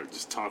to start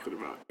just talking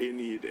about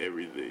any and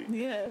everything.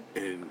 Yeah.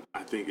 And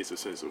I think it's a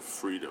sense of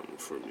freedom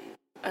for me.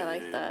 I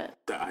like that.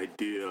 The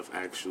idea of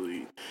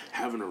actually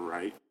having a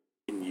right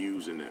and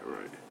using that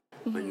right.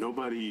 Like,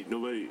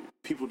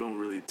 people don't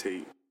really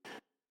think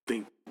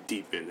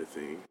deep into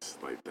things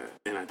like that.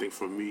 And I think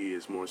for me,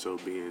 it's more so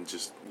being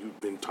just, you've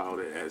been taught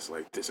it as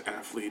like this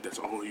athlete, that's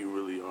all you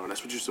really are.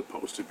 That's what you're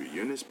supposed to be.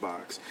 You're in this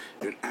box,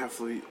 you're an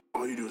athlete,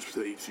 all you do is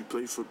play. If you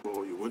play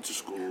football, you went to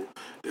school,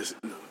 that's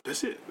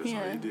it. That's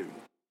all you do.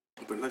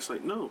 But that's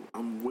like, no,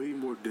 I'm way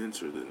more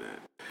denser than that.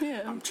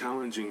 Yeah. I'm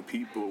challenging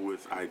people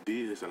with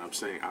ideas that I'm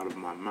saying out of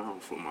my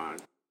mouth for my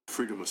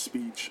freedom of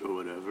speech or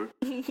whatever.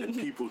 And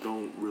people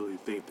don't really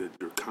think that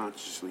you're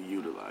consciously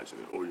utilizing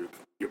it, or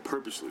you're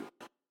purposely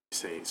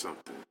saying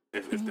something,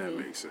 if that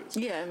makes sense.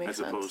 Yeah, it makes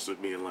sense. As opposed to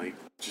being like,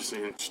 just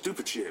saying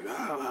stupid shit,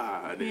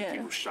 and then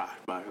people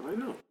shocked by it. Like,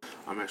 no,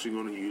 I'm actually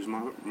going to use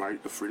my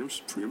right of freedom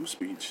of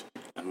speech.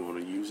 I'm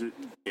going to use it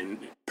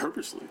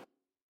purposely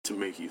to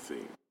make you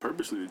think,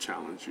 purposely to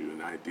challenge you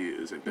and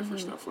ideas and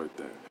different stuff like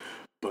that.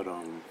 But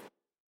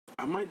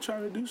I might try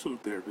to do some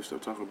therapy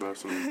stuff, talk about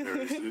some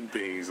embarrassing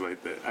things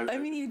like that. I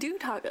mean, you do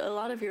talk a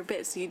lot of your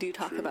bits. You do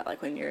talk about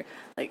like when you're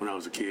like when I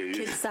was a kid,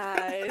 kid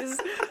size.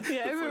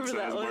 Yeah, I remember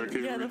that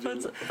one. Yeah, the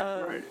fun.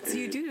 Right. So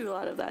you do a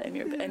lot of that in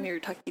your and you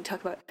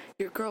talk about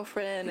your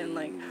girlfriend and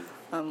like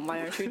why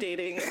aren't you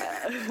dating?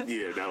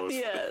 Yeah, that was.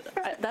 Yeah,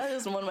 that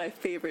is one of my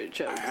favorite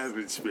jokes. I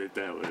haven't spent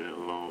that one in a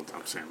long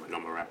time. I'm saying like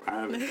I'm a rapper.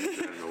 I haven't spent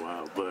that in a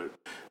while, but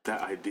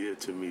that idea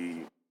to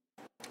me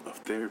of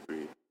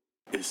therapy.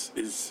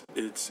 It's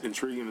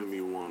intriguing to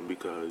me, one,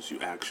 because you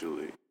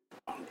actually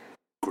are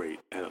great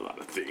at a lot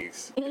of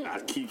things. I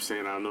keep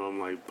saying, I know I'm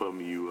like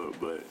pumping you up,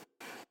 but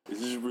it's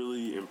just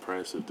really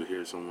impressive to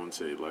hear someone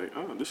say like,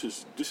 oh, this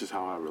is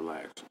how I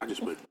relax. I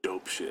just put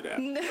dope shit out.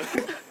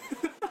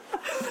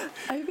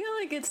 I feel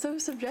like it's so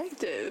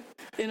subjective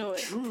in a way.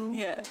 True.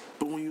 Yeah.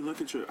 But when you look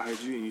at your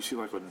IG and you see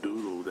like a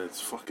doodle that's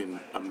fucking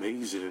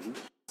amazing,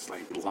 it's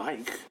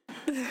like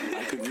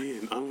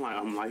again, unlike,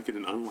 I'm liking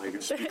and unlike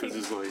it just because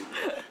it's like,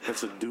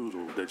 that's a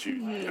doodle that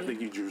you, I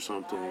think you drew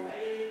something,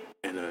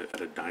 and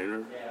at a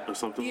diner or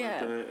something like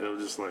that. And I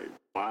was just like,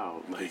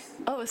 wow, like.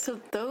 Oh, so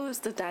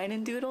the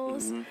dine-in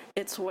doodles,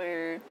 it's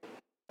where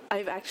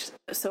I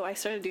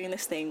started doing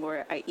this thing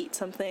where I eat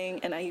something,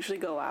 and I usually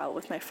go out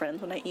with my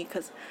friends when I eat,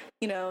 because,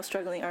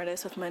 struggling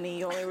artists with money,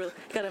 you only really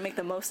gotta make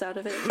the most out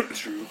of it.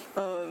 True.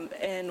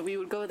 And we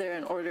would go there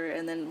and order,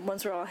 and then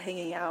once we're all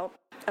hanging out,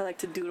 I like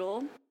to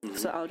doodle.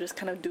 So I'll just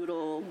kind of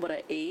doodle what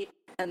I ate,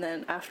 and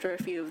then after a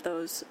few of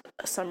those,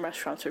 some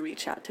restaurants will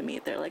reach out to me.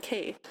 They're like,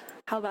 hey,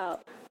 how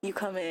about you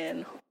come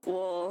in,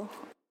 we'll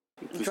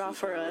draw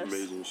for us.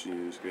 Amazing she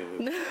is,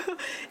 guys.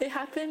 It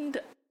happened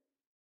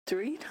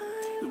 3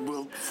 times.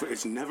 Well,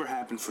 it's never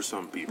happened for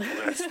some people.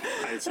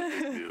 That's a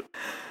big deal.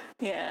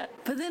 Yeah,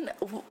 but then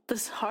the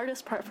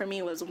hardest part for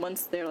me was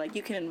once they're like,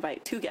 you can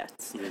invite 2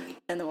 guests, and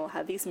then we'll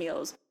have these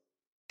meals.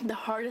 The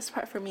hardest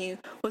part for me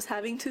was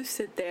having to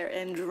sit there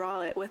and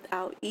draw it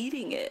without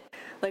eating it.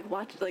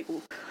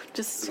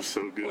 Just. It's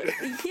so good.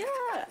 Yeah,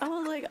 I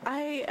was like,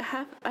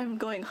 I'm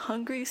going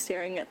hungry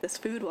staring at this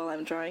food while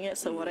I'm drawing it.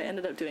 So what I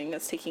ended up doing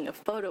is taking a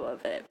photo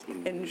of it,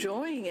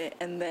 enjoying it,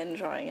 and then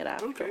drawing it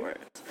afterwards.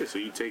 Okay, so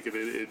you taking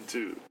it in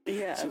too.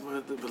 Yeah. See,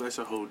 but that's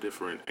a whole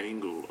different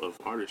angle of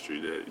artistry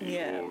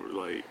or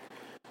like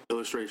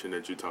illustration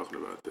that you're talking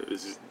about. That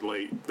is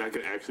like that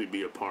could actually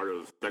be a part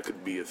of. That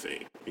could be a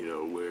thing,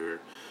 where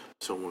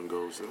someone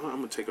goes, I'm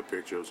gonna take a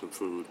picture of some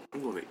food.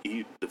 I'm gonna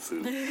eat the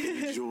food,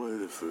 enjoy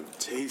the food,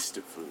 taste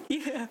the food,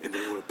 and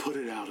then we'll put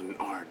it out in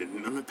art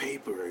and on the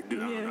paper. I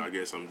don't know. I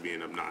guess I'm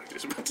being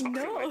obnoxious by talking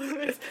like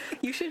that.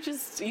 You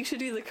should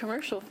do the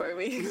commercial for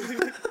me.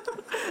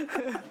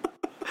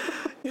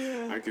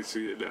 Yeah. I can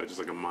see it now, just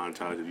like a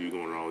montage of you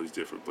going to all these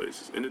different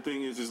places. And the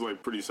thing is, it's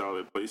like pretty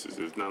solid places.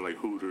 It's not like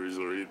Hooters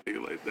or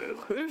anything like that.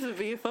 Hooters would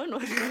be a fun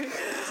one.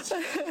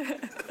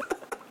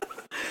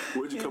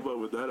 Where'd you come up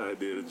with that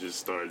idea to just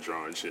start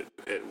drawing shit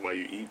while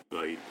you eat?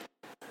 Like,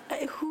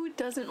 who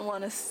doesn't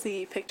want to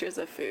see pictures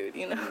of food,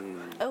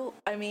 Oh,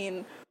 I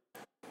mean,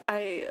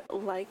 I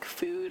like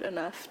food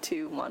enough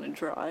to want to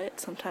draw it.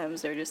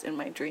 Sometimes they're just in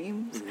my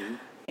dreams.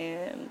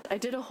 And I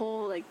did a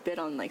whole bit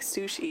on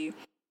sushi.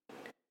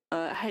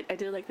 I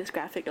did this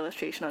graphic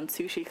illustration on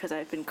sushi because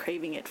I've been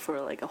craving it for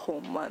a whole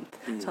month.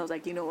 So I was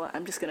like, you know what?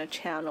 I'm just gonna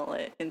channel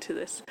it into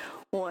this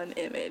one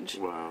image.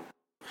 Wow.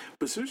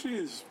 But sushi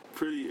is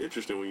pretty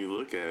interesting when you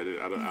look at it.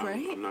 I'm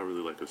not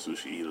really a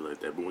sushi eater like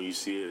that, but when you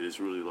see it, it's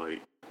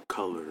really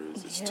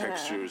colors, it's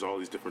textures, all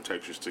these different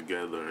textures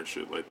together and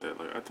shit like that.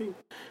 I think,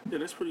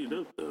 that's pretty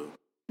dope though.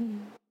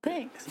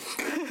 Thanks.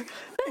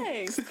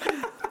 Thanks.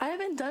 I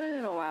haven't done it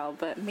in a while,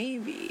 but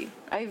maybe.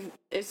 I've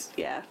just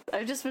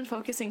been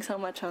focusing so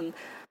much on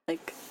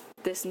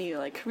this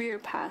new career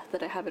path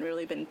that I haven't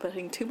really been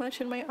putting too much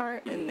in my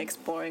art and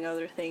exploring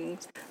other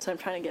things. So I'm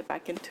trying to get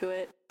back into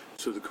it.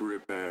 So the career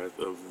path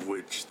of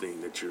which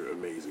thing that you're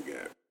amazing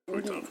at we're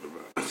talking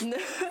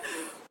about?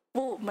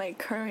 Well, my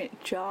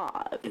current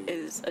job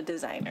is a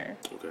designer.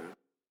 Okay.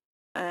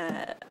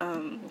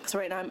 So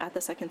right now I'm at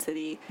the Second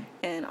City,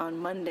 and on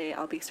Monday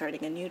I'll be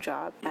starting a new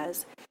job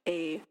as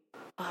the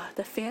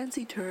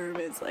fancy term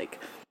is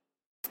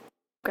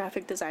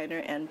graphic designer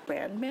and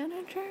brand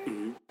manager.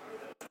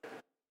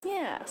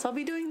 Yeah, so I'll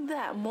be doing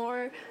that,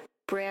 more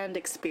brand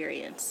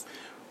experience.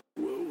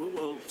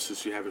 Well,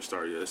 since you haven't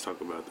started yet, let's talk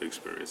about the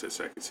experience at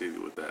Second City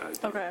with that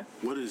idea. Okay.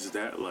 What is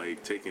that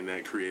like, taking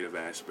that creative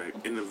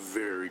aspect in a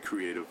very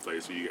creative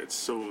place where you got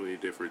so many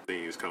different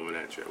things coming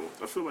at you?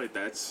 I feel like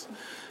that's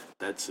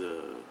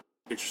a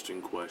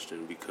interesting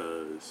question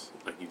because,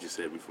 like you just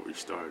said before we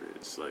started,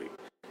 it's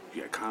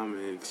you got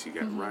comics, you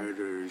got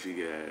writers,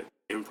 you got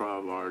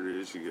improv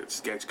artists, you got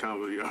sketch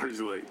comedy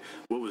artists.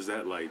 What was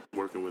that like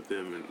working with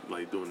them and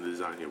doing the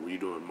design here? Were you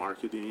doing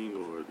marketing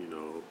or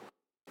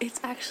It's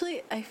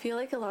actually, I feel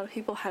like a lot of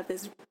people have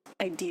this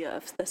idea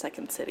of the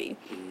Second City,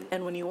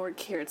 and when you work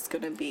here, it's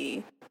going to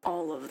be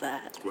all of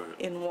that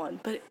in one.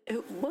 But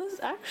it was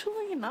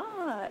actually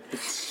not.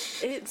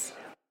 It's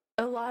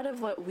a lot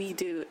of what we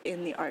do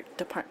in the art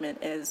department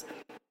is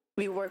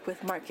we work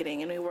with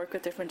marketing and we work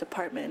with different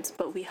departments,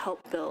 but we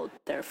help build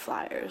their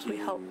flyers. We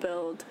help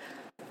build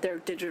their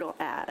digital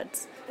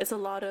ads. It's a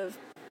lot of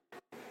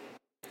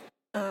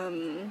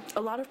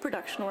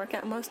production work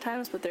at most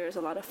times, but there's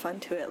a lot of fun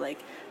to it,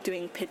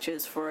 doing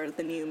pitches for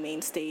the new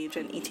main stage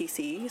and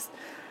ETCs.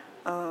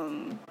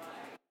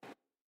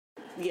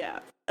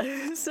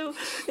 So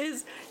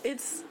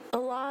it's a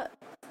lot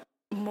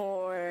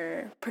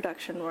more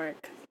production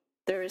work.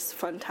 There's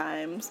fun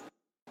times,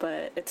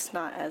 but it's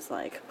not as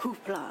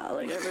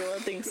hoopla everyone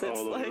thinks it's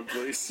all over the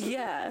place.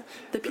 Yeah,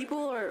 the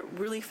people are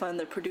really fun.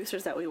 The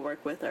producers that we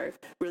work with are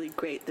really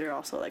great. They're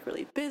also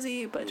really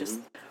busy, but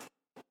just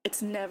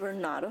it's never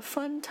not a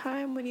fun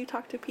time when you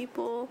talk to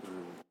people,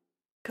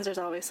 because there's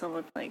always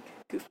someone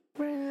goofing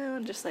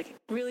around, just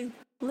really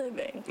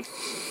living.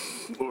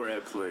 Or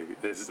at play,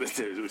 as we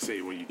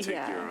say when you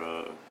take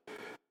your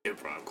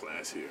improv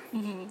class here.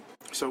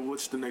 So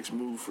what's the next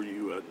move for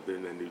you other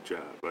than that new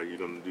job? Are you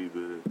going to do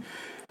the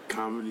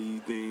comedy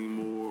thing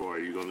more, or are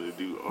you going to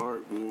do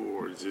art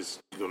more, or just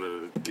going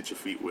to get your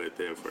feet wet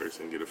there first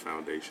and get a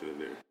foundation in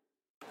there?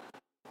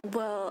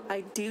 Well,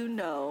 I do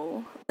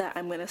know that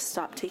I'm going to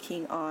stop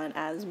taking on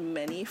as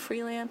many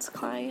freelance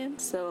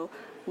clients, so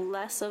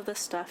less of the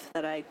stuff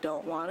that I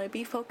don't want to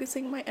be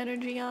focusing my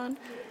energy on,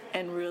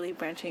 and really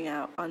branching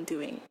out on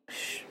doing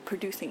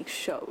producing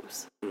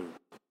shows.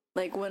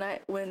 Like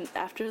when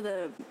after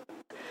the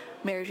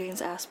Mary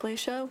Jane's Ass Play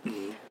show,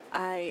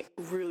 I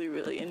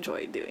really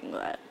enjoyed doing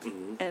that.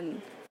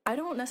 And I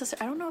don't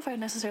know if I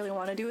necessarily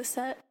want to do a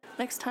set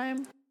next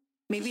time.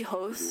 Maybe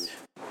host.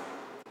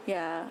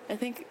 Yeah, I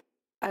think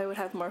I would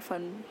have more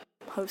fun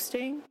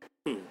hosting.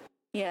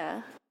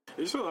 Yeah.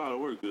 It's a lot of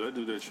work, because I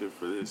do that shit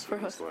for this.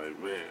 It's like,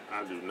 man,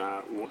 I do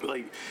not want...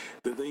 Like,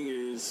 the thing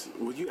is,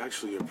 well, you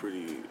actually are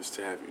pretty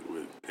savvy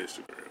with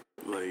Instagram.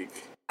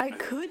 Like... I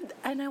could,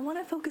 and I want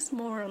to focus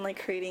more on,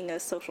 like, creating a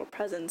social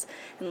presence,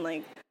 and,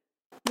 like,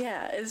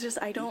 yeah, it's just,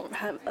 I don't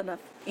have enough...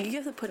 You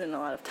have to put in a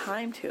lot of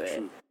time to it.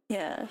 True.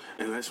 Yeah.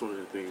 And that's one of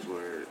the things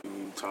where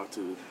you talk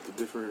to the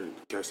different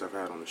guests I've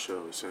had on the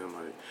show, saying,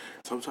 like,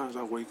 sometimes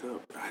I wake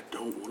up, I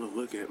don't want to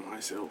look at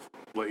myself.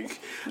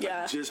 Like,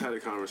 I just had a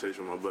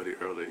conversation with my buddy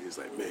earlier. He's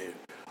like, man,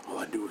 all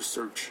I do is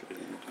search and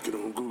get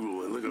on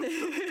Google and look up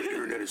stuff. The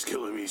internet is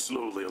killing me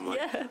slowly. I'm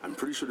like, I'm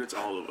pretty sure that's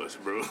all of us,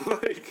 bro.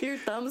 Like, your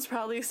thumb's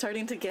probably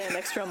starting to get an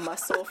extra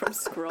muscle from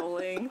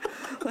scrolling.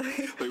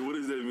 Like, what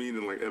does that mean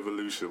in, like,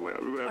 evolution? Like, I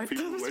remember having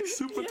people like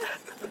super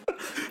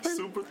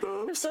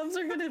thumbs. Our thumbs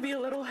are going to be a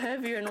little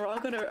heavier, and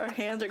our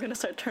hands are gonna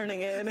start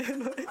turning in,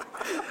 and like,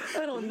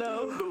 I don't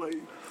know. But like,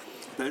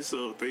 that's the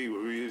whole thing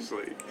with me. It's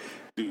like,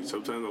 dude,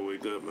 sometimes I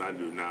wake up and I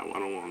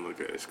don't want to look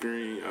at a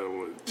screen. I don't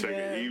want to check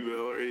an email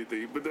or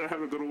anything. But then I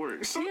have to go to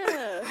work.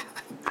 Yeah,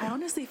 I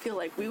honestly feel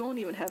like we won't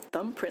even have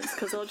thumbprints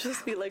because I'll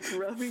just be like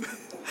rubbing.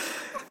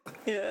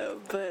 Yeah,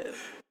 but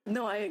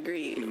no, I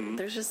agree.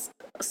 There's just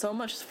so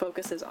much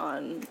focus is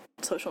on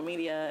social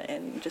media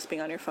and just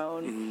being on your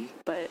phone,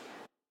 but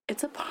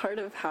it's a part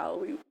of how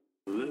we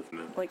live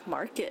now. Like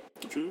market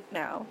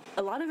now.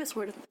 A lot of it's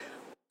word of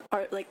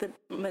art, like the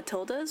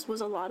Matildas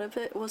was a lot of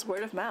it was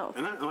word of mouth.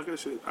 And like I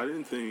said, I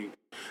don't think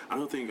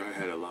I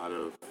had a lot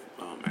of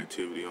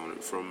activity on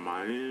it from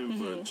my end,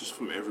 but just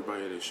from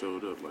everybody that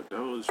showed up. Like,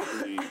 that was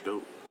pretty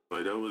dope.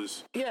 Like, that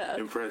was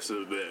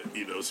impressive that,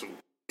 you know, some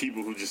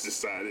people who just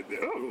decided that,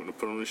 oh, we're going to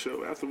put on a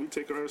show after we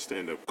take our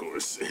stand-up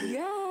course.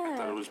 Yeah. I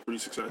thought it was pretty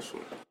successful.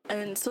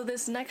 And so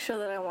this next show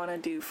that I want to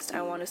do,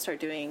 I want to start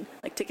doing,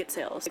 like, ticket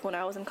sales. Like, when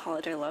I was in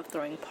college, I loved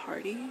throwing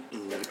parties.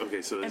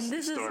 Okay, so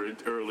this started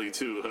early,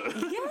 too,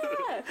 huh?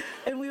 Yeah!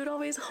 And we would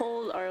always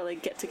hold our,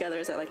 like,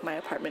 get-togethers at, like, my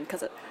apartment,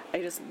 because I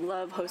just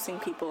love hosting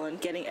people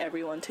and getting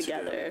everyone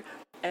together.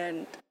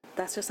 And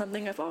that's just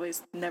something I've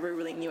always never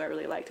really knew I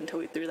really liked until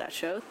we threw that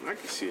show. I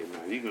can see it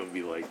now. You're going to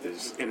be like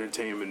this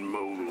entertainment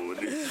mogul.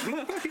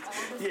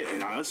 Yeah,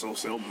 and I also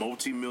sell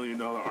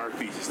multi-million-dollar art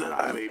pieces that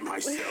I made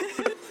myself.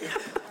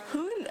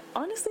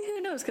 Honestly,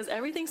 who knows? Because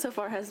everything so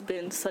far has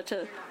been such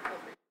a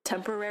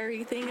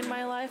temporary thing in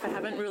my life. I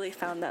haven't really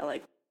found that,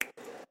 like,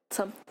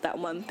 that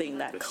one thing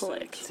that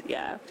clicked.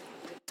 Yeah.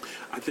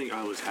 I think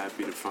I was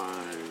happy to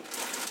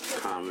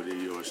find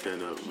comedy or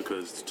stand-up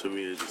because to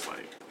me it's just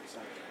like,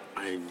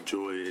 I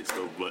enjoy it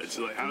so much.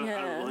 Like,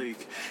 I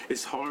like,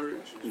 it's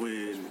hard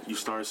when you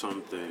start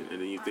something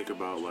and then you think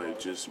about, like,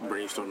 just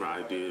brainstorming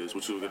ideas,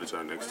 which we'll get into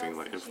our next thing,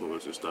 like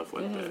influence and stuff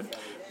like that.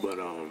 But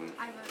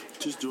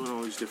just doing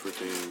all these different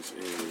things,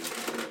 and you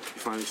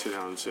finally sit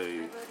down and say,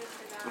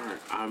 all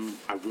right,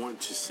 I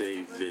want to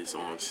say this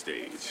on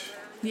stage.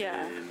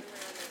 Yeah. And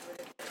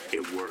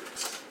it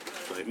works.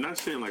 Like, not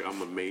saying like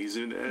I'm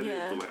amazing at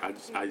it,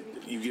 but like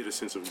you get a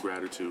sense of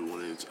gratitude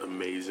when it's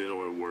amazing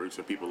or it works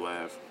and people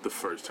laugh the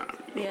first time.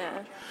 You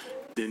know?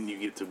 Then you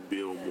get to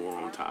build more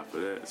on top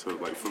of that. So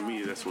like for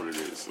me, that's what it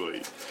is.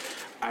 Like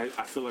I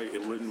feel like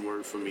it wouldn't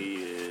work for me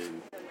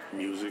in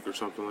music or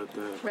something like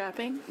that.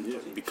 Rapping? Yeah,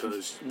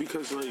 because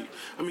like,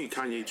 I mean,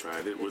 Kanye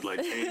tried it with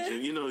like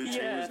changing, you know, he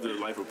changed the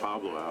Life of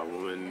Pablo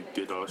album and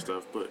did all that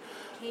stuff, but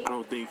I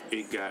don't think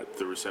it got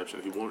the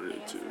reception he wanted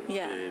it to.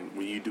 Yeah. And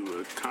when you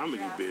do a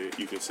comedy bit,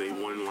 you can say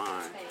one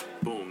line,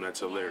 boom, that's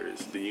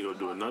hilarious. Then you go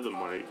do another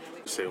mic,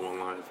 say one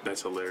line,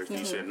 that's hilarious.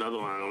 You say another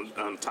line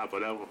on top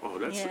of that one, oh,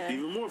 that's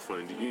even more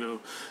funny, you know?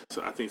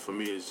 So I think for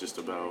me, it's just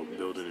about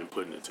building and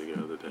putting it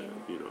together that,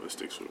 you know, it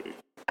sticks with me.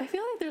 I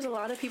feel like there's a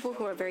lot of people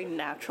who are very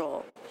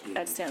natural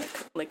at stand-up,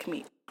 like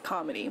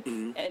comedy,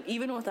 and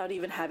even without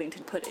even having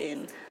to put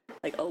in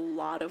like a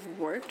lot of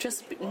work,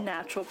 just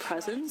natural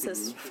presence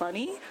is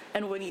funny.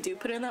 And when you do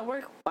put in that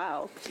work,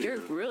 wow, you're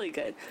really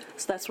good.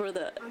 So that's where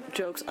the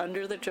jokes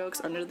under the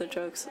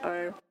jokes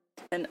are.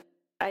 And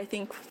I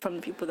think from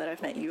the people that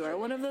I've met, you are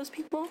one of those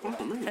people.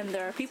 And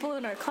there are people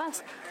in our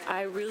class,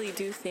 I really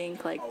do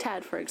think, like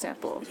Tad, for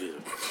example. Yeah.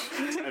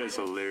 That is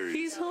hilarious.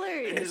 He's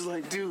hilarious. And it's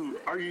like, dude,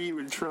 are you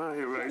even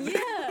trying right now?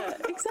 Yeah,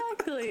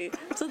 exactly.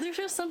 So there's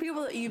just some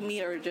people that you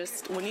meet, or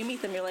just when you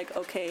meet them, you're like,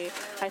 okay,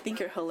 I think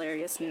you're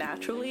hilarious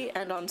naturally,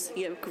 and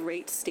you have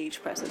great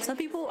stage presence. Some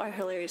people are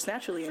hilarious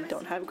naturally and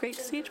don't have great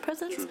stage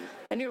presence,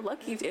 and you're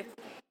lucky if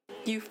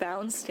you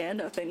found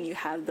stand-up and you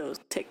have those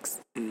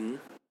ticks.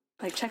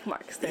 Like check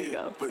marks, there you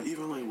go. But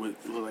even like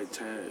with like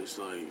Taz,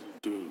 like,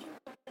 dude,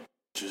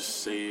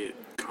 just say it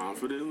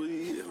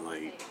confidently and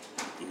like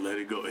let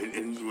it go.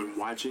 And when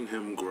watching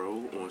him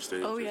grow on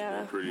stage, Oh, it's yeah.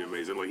 been pretty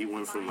amazing. Like he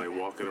went from like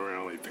walking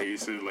around like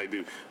pacing, like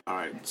dude, all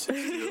right, sit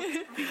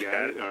still, you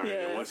got it. All right.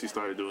 Yeah. And once he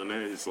started doing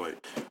that, it's like,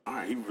 all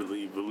right, he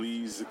really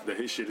believes that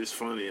his shit is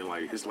funny. And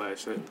like his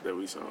last set that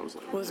we saw, I was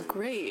like, Was man,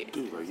 great.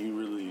 dude, like you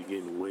really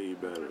getting way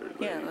better.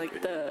 Yeah,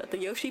 like the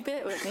Yoshi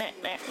bit was nah,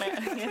 nah,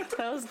 nah. Yeah,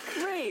 that was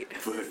great.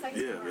 But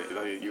yeah, man,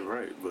 like, you're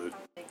right. But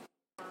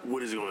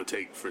what is it going to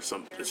take for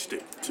something to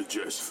stick to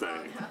just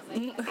Faye,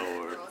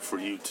 or for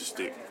you to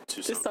stick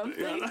to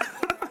something?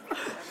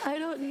 I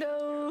don't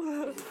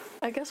know.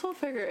 I guess we'll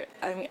figure it.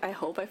 I mean, I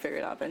hope I figure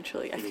it out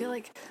eventually. I feel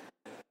like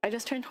I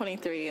just turned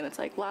 23, and it's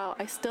like, wow,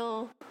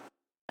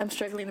 I'm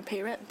struggling to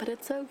pay rent, but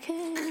it's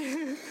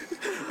okay.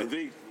 I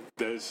think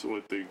that's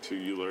one thing too.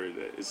 You learn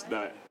that it's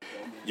not.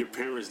 Your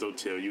parents don't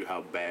tell you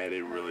how bad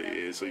it really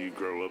is, so you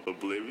grow up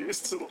oblivious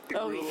to like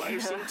real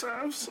life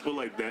sometimes, or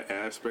like that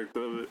aspect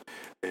of it,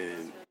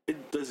 and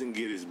it doesn't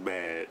get as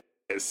bad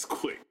as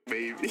quick,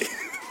 maybe.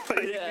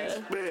 Like, it gets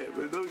bad,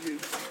 but it don't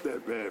get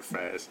that bad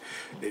fast,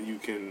 and you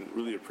can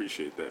really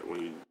appreciate that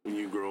when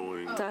you're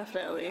growing.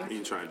 Definitely. And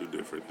you try to do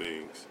different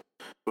things.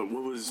 But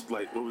what was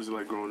it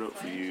like growing up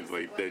for you?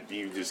 Like that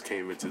you just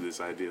came into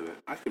this idea that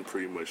I can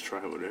pretty much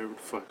try whatever the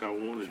fuck I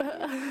want to do.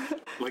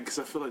 Like, cause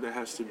I feel like that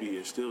has to be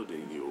instilled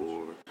in you,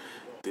 or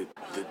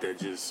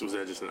was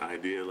that just an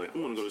idea? Like,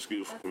 I'm gonna go to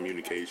school for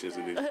communications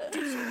and then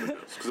do something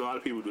else. Cause a lot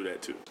of people do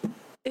that too.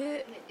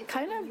 It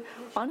kind of,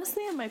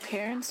 honestly, my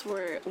parents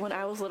were, when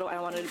I was little, I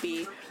wanted to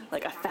be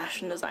like a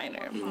fashion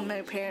designer.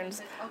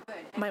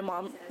 My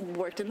mom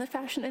worked in the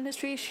fashion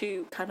industry.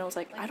 She kind of was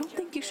like, I don't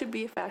think you should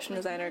be a fashion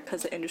designer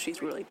because the industry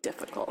is really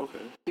difficult. Okay.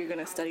 You're going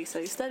to study,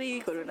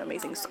 go to an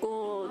amazing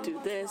school,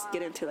 do this,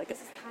 get into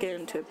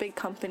a big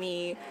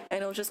company.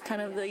 And it was just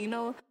kind of the,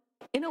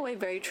 in a way,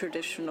 very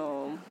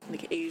traditional,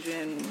 like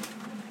Asian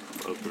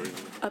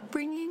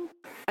upbringing.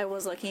 I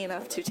was lucky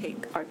enough to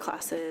take art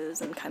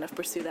classes and kind of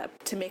pursue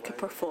that to make a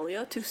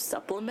portfolio to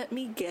supplement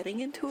me getting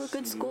into a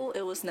good school.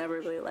 It was never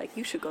really like,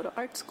 you should go to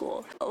art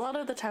school. A lot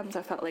of the times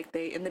I felt like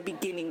in the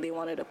beginning, they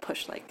wanted to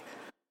push like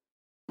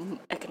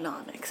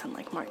economics and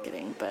like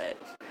marketing, but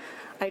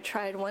I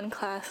tried one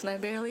class and I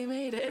barely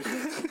made it.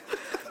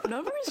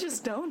 Numbers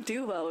just don't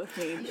do well with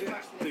me.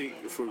 I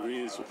think for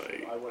me, it's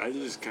like, I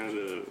just kind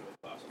of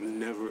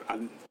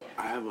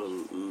I have a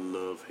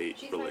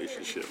love-hate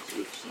relationship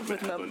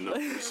with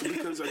numbers.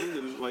 Because I think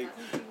that, like,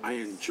 I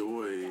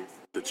enjoy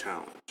the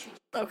challenge.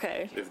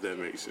 Okay. If that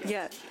makes sense.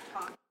 Yeah.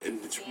 And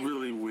it's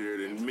really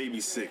weird and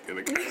maybe sick in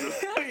a kind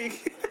of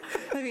like.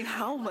 I mean,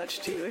 how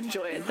much do you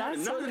enjoy it?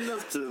 That's not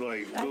enough to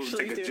like go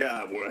take a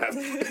job where I have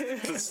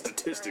the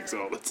statistics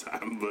all the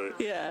time, but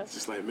yeah, it's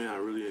just like, man, I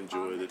really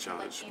enjoy the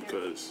challenge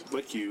because,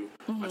 like you,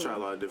 I try a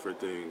lot of different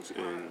things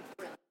and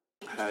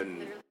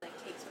hadn't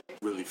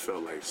really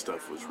felt like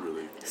stuff was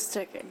really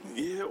sticking.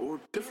 Yeah, or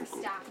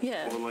difficult.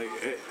 Yeah. Or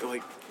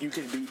like you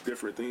can do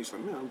different things.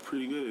 Like, man, I'm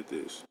pretty good at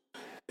this.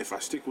 If I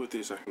stick with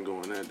this, I can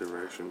go in that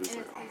direction. But it's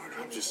like, oh my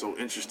God, I'm just so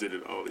interested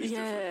in all these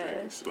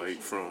different things. Like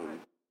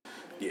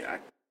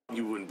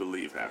you wouldn't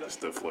believe half the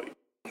stuff, like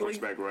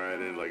horseback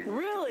riding, like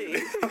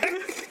really,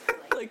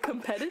 like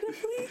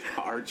competitively,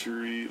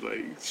 archery,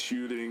 like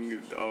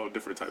shooting, all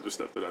different types of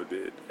stuff that I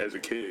did as a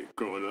kid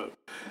growing up,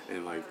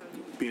 and like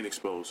being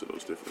exposed to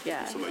those different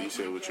things. So like you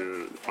said with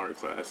your art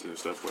classes and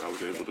stuff, where I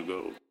was able to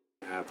go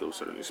have those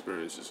certain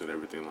experiences and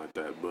everything like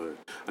that, but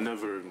I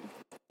never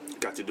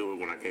got to do it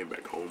when I came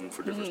back home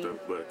for different stuff.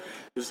 But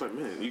it's like,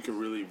 man, you can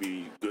really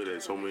be good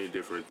at so many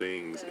different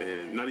things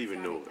and not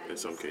even know it in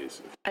some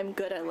cases. I'm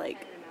good at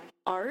like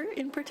art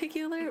in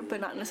particular,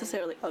 but not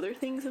necessarily other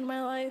things in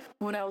my life.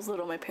 When I was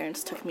little, my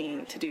parents took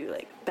me to do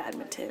like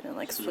badminton and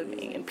like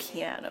swimming and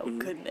piano.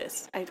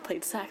 Goodness, I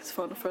played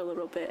saxophone for a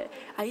little bit.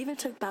 I even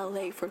took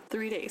ballet for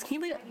 3 days. Can you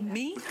believe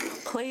me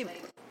play?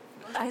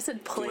 I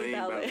said play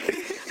ballet.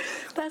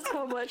 That's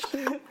how much.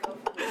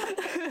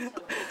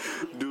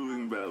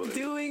 Doing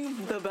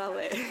the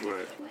ballet.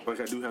 Right.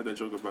 Like I do have that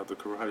joke about the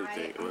karate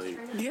thing. Like,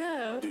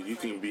 yeah. Dude, you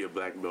can be a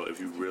black belt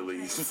if you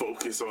really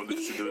focus on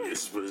this to do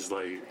this. But it's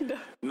like,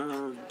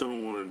 no,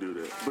 don't want to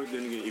do that. But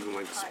then again, even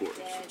like the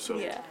sports.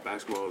 So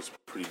basketball is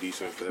pretty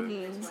decent at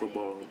that.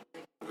 Football,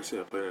 like I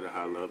said, I played at a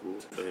high level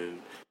and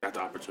got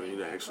the opportunity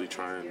to actually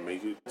try and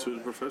make it to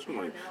the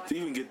professional. Like to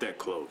even get that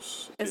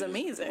close is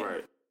amazing.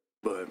 Right.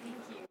 But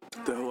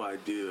the whole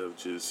idea of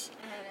just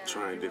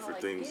trying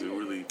different things, it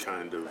really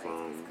kind of,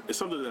 it's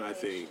something that I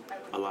think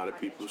a lot of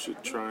people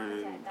should try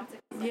and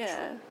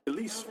at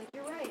least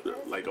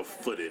put, like a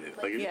foot in it.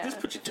 Like just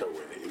put your toe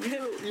in it.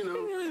 You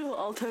know. Little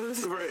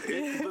altos.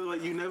 Right. But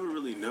like you never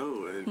really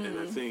know. And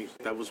I think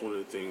that was one of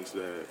the things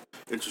that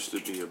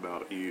interested me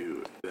about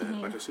you. That,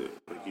 like I said,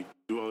 like you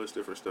do all this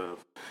different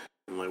stuff.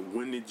 And like,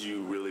 when did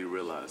you really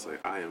realize,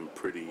 like, I am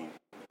pretty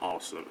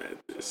awesome at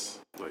this?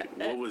 Like,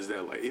 what was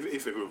that like?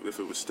 If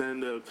it was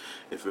stand-up,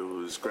 if it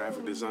was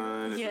graphic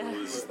design, if it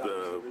was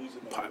the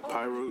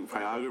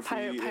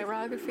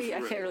pyrography.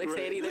 I can't really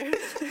say it either.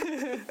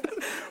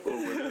 Or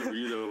whatever,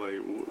 like,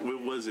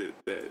 what was it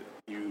that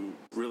you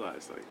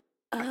realized, like,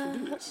 I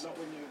can do this.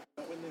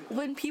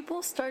 When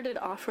people started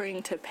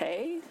offering to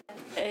pay,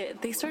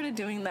 they started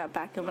doing that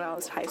back when I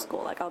was high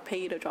school. Like, I'll pay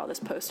you to draw this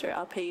poster.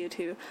 I'll pay you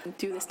to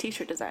do this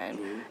t-shirt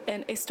design.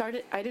 And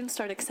I didn't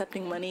start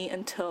accepting money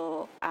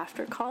until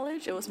after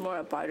college. It was more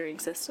a bartering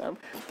system.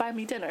 Buy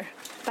me dinner,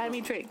 buy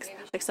me drinks,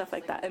 like stuff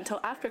like that. Until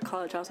after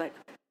college, I was like,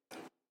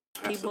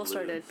 people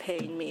started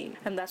paying me,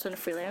 and that's when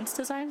freelance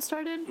design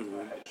started.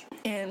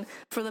 And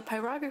for the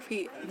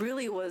pyrography,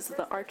 really was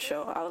the art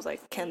show. I was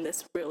like, can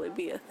this really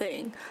be a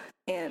thing?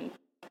 And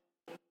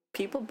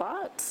people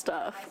bought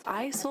stuff.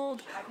 I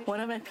sold one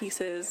of my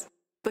pieces,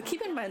 but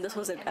keep in mind this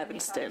was in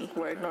Evanston,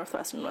 where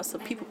Northwestern was, so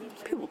people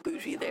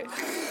bougie there.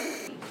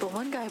 But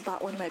one guy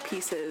bought one of my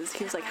pieces.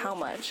 He was like, how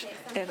much?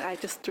 And I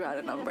just threw out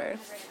a number,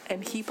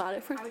 and he bought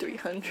it for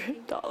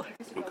 $300.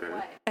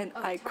 Okay. And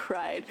I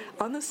cried.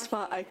 On the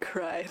spot, I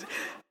cried.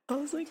 I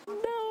was like, no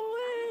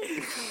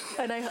way.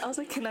 And I was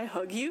like, can I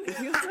hug you?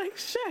 He was like,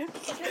 sure.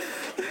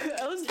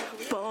 I was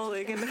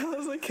bawling, and I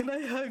was like, can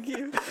I hug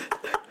you?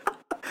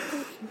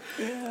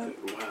 Yeah.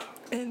 Wow.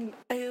 And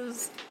it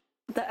was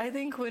that I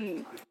think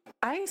when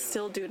I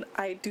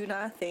do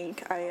not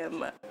think I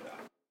am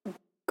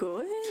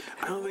good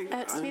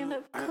at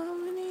stand-up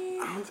comedy.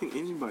 I don't think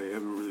anybody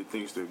ever really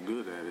thinks they're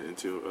good at it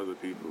until other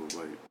people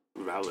like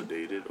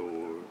validate it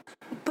or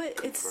But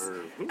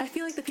I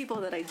feel like the people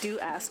that I do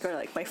ask are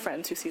like my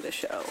friends who see the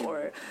show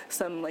or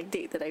some like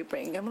date that I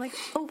bring. I'm like,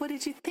 oh, what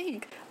did you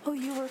think? Oh,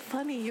 you were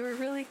funny. You were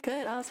really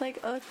good. I was like,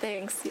 oh,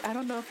 thanks. I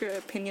don't know if your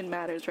opinion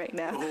matters right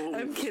now. Oh.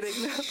 I'm kidding.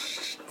 No.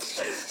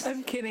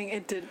 I'm kidding.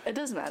 It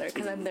does matter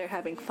because I'm there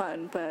having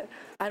fun, but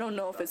I don't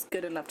know if it's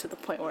good enough to the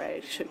point where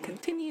I should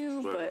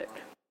continue. But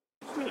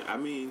I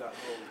mean,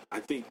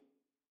 I think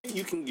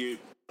you can get.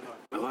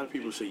 A lot of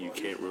people say you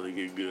can't really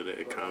get good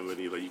at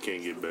comedy, like you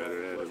can't get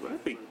better at it. But I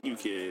think you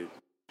can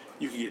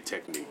get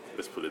technique.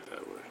 Let's put it that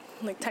way.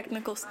 Like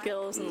technical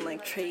skills and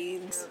like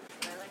trades.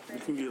 You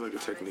can get like a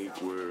technique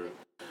where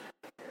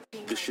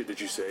the shit that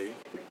you say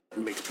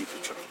makes people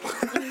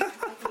chuckle.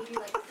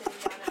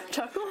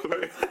 Chuckle?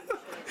 Right?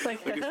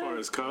 Like Like as far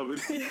as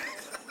comedy.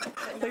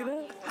 like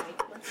that?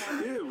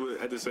 Yeah,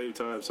 but at the same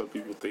time, some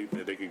people think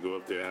that they could go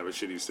up there, have a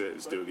shitty set,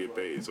 and still get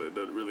paid, so it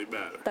doesn't really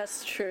matter.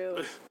 That's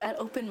true. At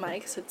open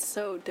mics, it's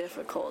so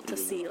difficult to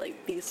see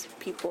like these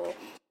people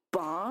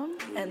bomb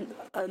and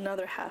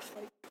another half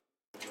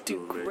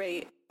do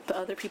great, but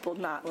other people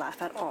not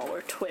laugh at all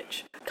or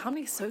twitch.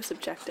 Comedy's so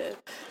subjective.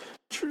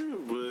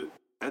 True,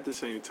 but at the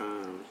same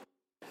time,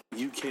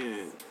 you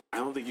can't. I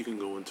don't think you can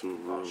go into a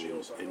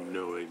room and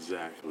know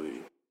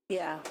exactly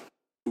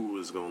who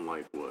is gonna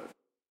like what.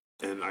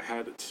 And I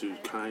had to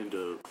kind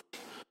of,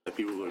 like,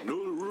 people were like,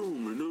 know the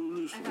room or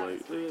know this.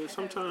 Like, yeah,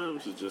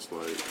 sometimes it's just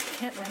like,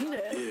 Can't read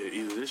it.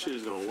 yeah, either this shit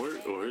is gonna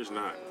work or it's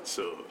not.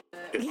 So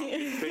if I'm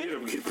getting paid,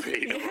 I'm getting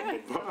paid. If I'm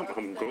a bomb,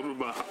 I'm going to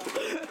bomb.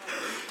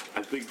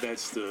 I think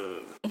that's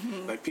the,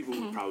 like, people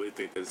would probably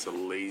think that's a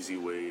lazy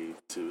way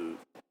to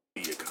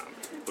be a comic.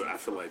 But I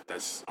feel like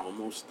that's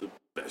almost the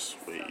best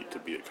way to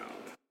be a comic.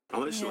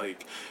 Unless,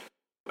 like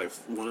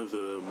one of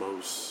the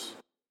most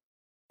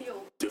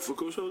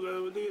difficult shows I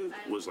ever did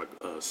was like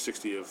a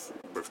 60th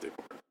birthday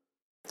party.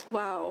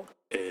 Wow.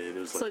 And it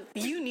was like, So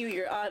you knew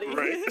your audience.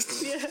 right?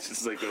 Yeah.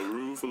 It's like a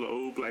room full of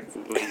old black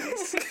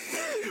ladies.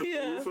 A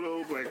room full of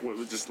old black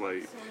women, just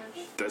like,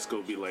 that's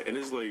gonna be like, and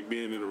it's like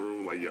being in a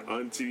room like your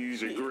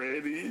aunties, your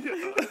granny.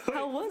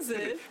 How was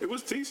it? It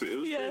was decent. It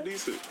was pretty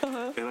decent.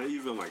 Uh-huh. And I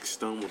even like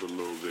stumbled a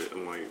little bit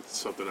and like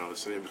something I was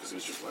saying because it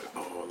was just like,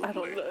 oh, I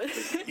don't know.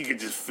 like, you could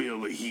just feel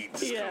the heat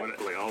just coming,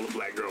 like all the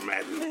black girl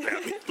madness,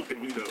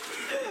 you know.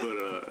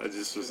 But I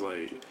just was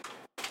like,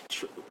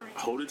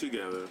 hold it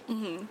together.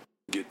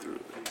 Get through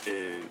it.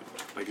 And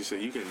like you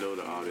said, you can know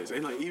the audience.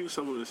 And like even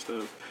some of the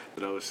stuff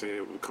that I was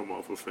saying would come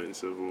off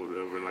offensive or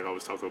whatever. And like I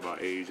was talking about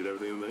age and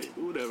everything, like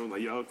whatever.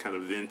 Like y'all kind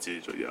of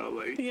vintage or y'all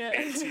like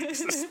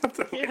antiques or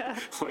something.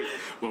 Like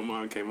my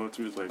mom came up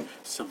to me and was like,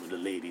 some of the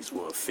ladies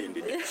were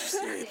offended that you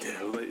said that.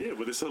 I was like, yeah,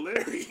 but it's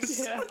hilarious.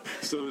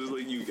 So it's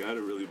like you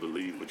gotta really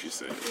believe what you're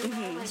saying.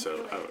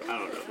 So I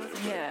don't know,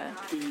 man.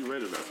 But you're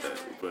right about that.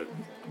 But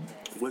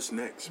what's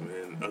next,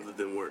 man? Other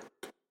than work,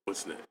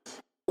 what's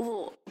next?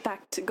 Well,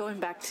 going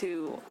back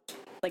to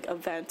like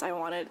events, I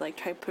want to like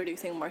try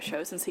producing more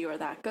shows and see where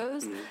that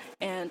goes.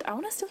 And I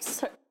want to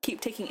still keep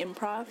taking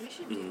improv.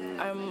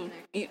 I'm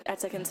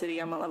at Second City.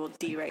 I'm on level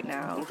D right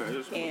now.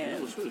 Okay,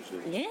 and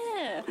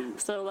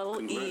so level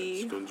Congrats.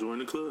 E. Go join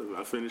the club.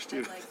 I finished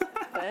it.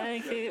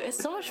 Thank you. It's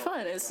so much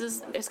fun. It's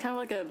kind of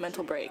like a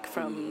mental break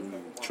from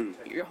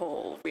your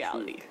whole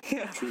reality.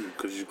 True,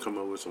 because you come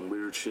up with some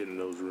weird shit in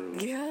those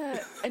rooms.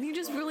 Yeah, and you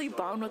just really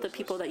bond with the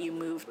people that you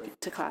moved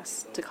to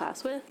class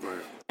with. Right.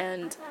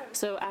 And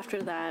so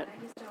after that,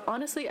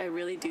 honestly, I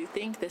really do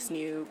think this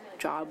new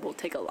job will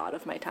take a lot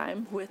of my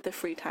time. With the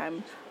free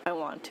time, I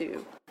want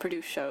to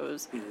produce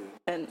shows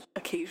and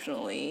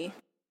occasionally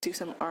do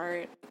some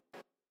art.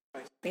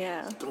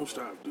 Yeah. Don't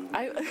stop, dude.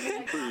 I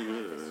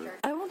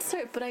won't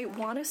start, but I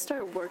want to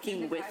start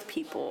working with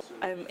people.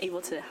 I'm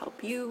able to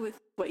help you with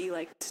what you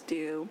like to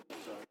do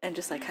and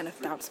just like kind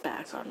of bounce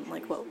back on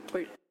like what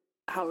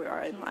how we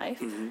are in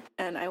life.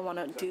 And I want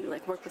to do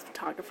like work with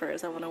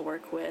photographers. I want to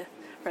work with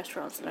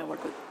restaurants, and I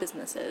work with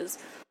businesses.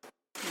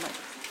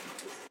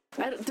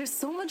 There's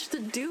so much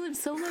to do in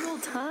so little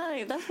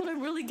time. That's what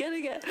I'm really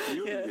getting at.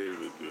 I'm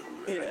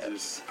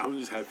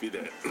just happy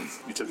that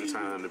you took the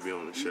time to be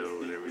on the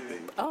show and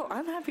everything. Oh,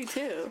 I'm happy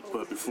too.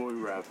 But before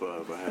we wrap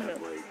up, I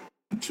have like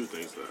 2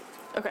 things left.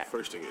 Okay.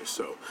 First thing is,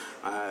 so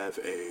I have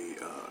a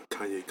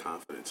Kanye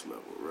confidence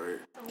level, right?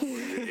 Where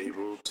you're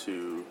able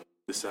to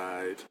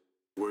decide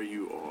where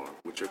you are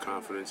with your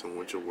confidence and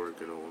what you're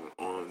working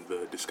on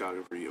the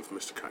discography of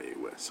Mr. Kanye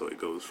West. So it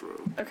goes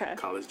from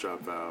College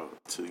Dropout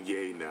to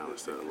Ye Now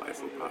instead of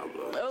Life of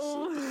Pablo.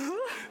 Oh.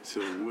 So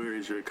where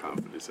is your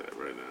confidence at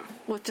right now?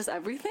 With just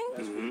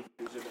everything?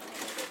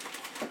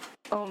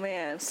 Oh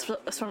man, so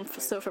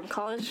from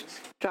College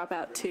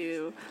Dropout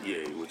to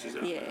Ye, which is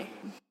out. Ye.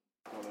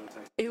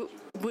 It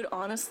would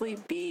honestly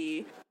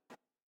be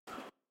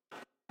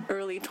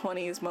early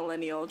 20s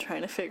millennial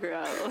trying to figure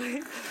out,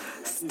 like,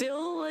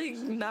 still like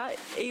not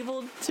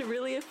able to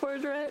really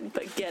afford rent,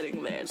 but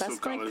getting there. That's so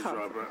College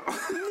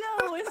Dropout.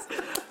 No,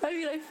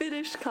 I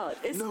finished college.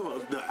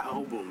 The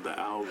album.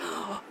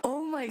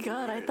 Oh my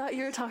god, I thought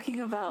you were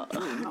talking about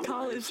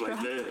College Dropout.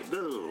 Like that.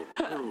 No,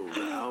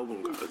 the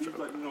album College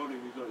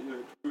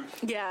Dropout.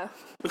 Yeah,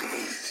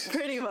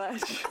 pretty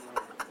much.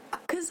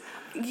 Because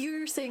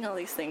you're saying all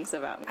these things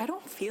about me. I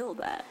don't feel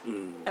that.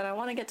 And I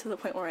want to get to the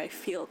point where I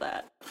feel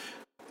that.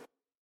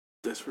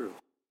 That's real.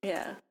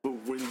 Yeah. But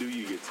when do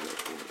you get to that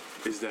point?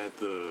 Is that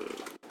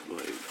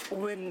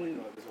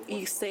when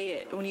you say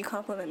it, when you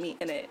compliment me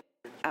in it,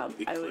 I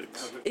would,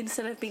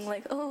 instead of being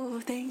like, oh,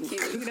 thank you,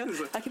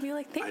 I can be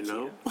like, thank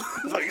you. I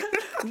know.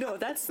 No,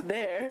 that's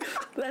there.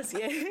 That's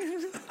Right,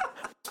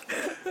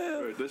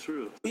 that's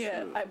real.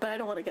 But I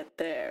don't want to get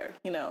there.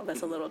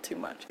 That's a little too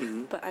much.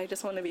 But I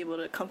just want to be able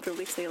to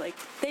comfortably say, like,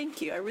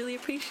 thank you. I really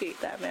appreciate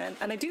that, man.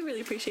 And I do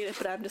really appreciate it,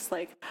 but I'm just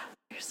like,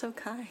 you're so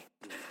kind.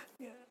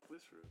 Yeah.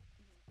 That's real.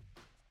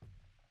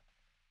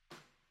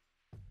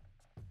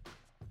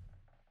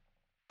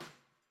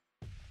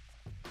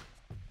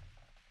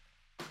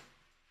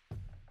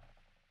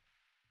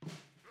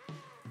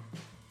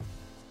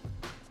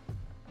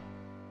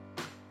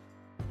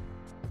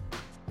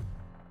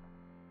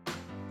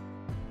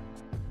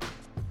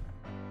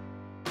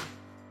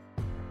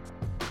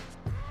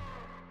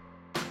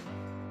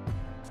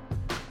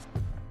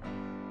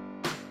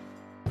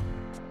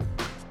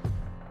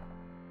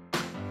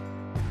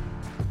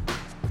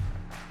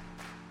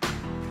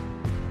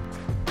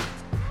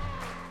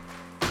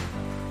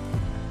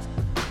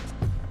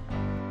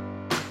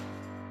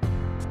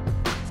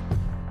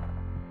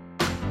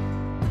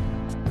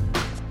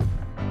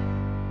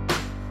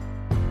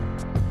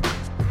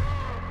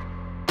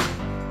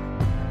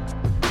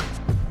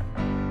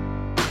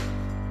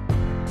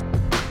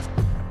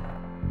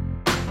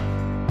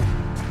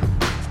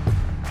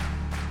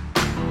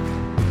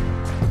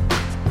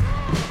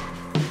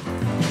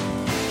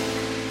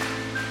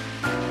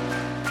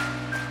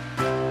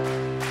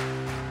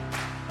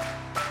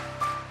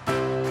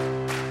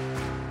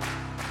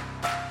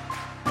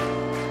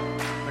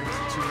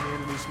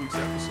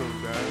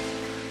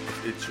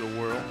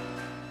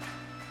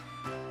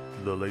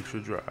 The Lakeshore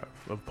Drive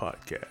of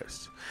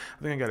podcasts.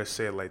 I think I gotta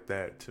say it like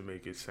that to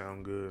make it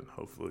sound good.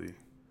 Hopefully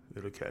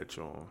it'll catch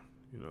on.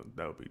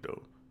 That would be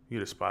dope. You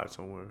get a spot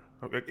somewhere.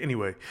 Okay.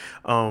 Anyway,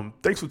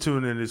 thanks for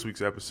tuning in this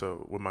week's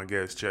episode with my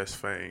guest Jess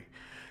Fang.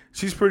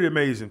 She's pretty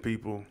amazing,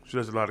 people. She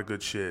does a lot of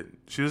good shit.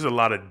 She does a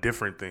lot of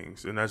different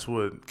things, and that's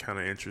what kind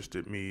of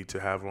interested me to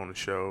have her on the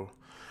show.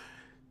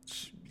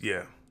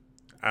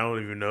 I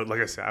don't even know. Like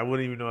I said, I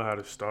wouldn't even know how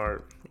to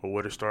start or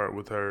where to start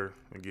with her.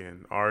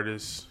 Again,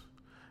 artist,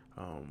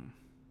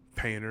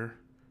 painter,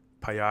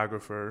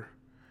 pyrography,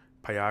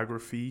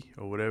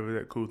 or whatever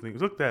that cool thing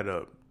is. Look that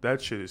up.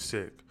 That shit is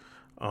sick.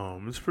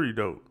 It's pretty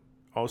dope.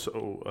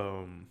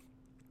 Also,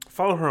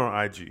 follow her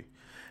on IG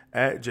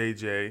at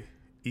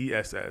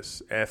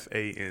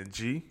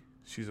JJESSFANG.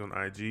 She's on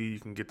IG. You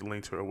can get the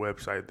link to her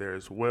website there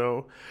as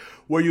well,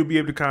 where you'll be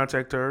able to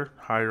contact her,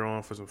 hire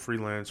on for some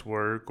freelance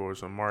work or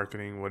some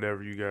marketing,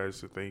 whatever you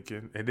guys are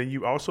thinking. And then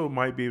you also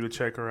might be able to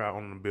check her out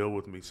on the bill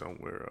with me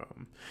somewhere.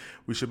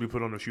 We should be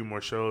putting on a few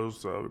more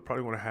shows. We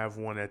probably want to have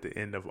one at the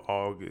end of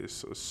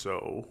August or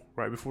so,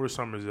 right before the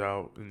summer's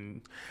out.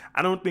 And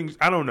I don't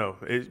know.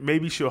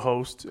 Maybe she'll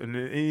host, and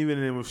even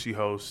then if she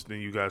hosts,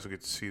 then you guys will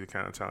get to see the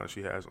kind of talent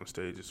she has on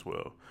stage as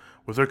well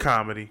with her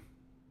comedy.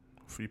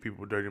 For you people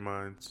with dirty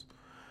minds.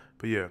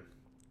 But yeah.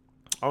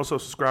 Also,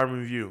 subscribe and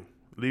review.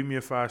 Leave me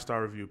a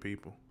 5-star review,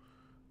 people.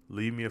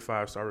 Leave me a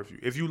 5-star review.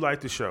 If you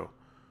like the show,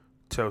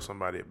 tell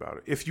somebody about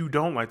it. If you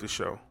don't like the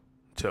show,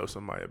 tell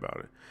somebody about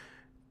it.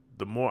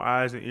 The more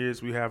eyes and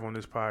ears we have on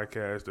this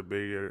podcast, the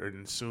bigger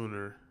and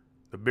sooner,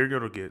 the bigger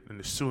it'll get and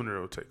the sooner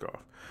it'll take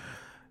off.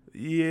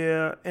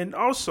 Yeah. And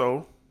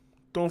also,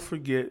 don't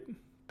forget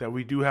that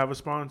we do have a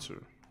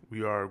sponsor.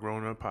 We are a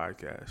grown-up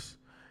podcast.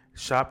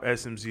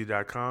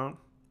 ShopSMZ.com.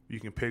 You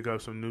can pick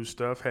up some new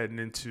stuff heading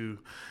into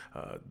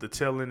the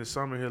tail end of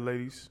summer here,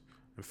 ladies.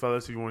 And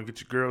fellas, if you want to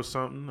get your girl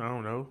something, I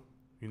don't know.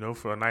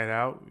 for a night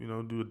out,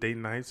 do a date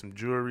night, some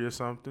jewelry or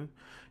something.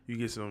 You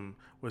get some,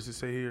 what's it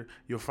say here?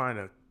 You'll find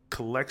a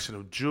collection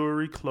of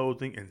jewelry,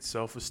 clothing, and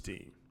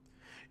self-esteem.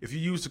 If you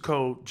use the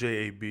code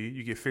JAB,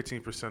 you get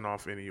 15%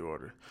 off any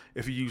order.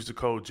 If you use the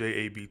code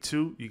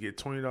JAB2, you get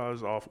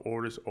 $20 off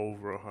orders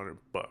over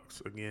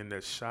 $100. Again,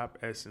 that's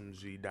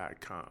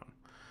shopsmg.com.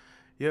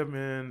 Yeah,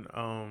 man.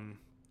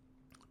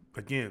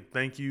 Again,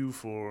 thank you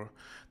for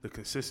the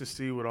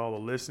consistency with all the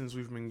listens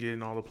we've been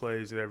getting, all the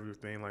plays and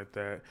everything like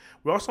that.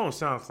 We're also on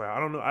SoundCloud. I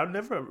don't know. I've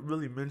never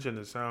really mentioned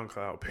the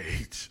SoundCloud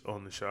page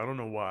on the show. I don't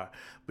know why.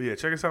 But yeah,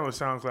 check us out on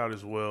SoundCloud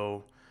as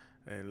well.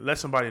 And let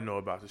somebody know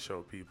about the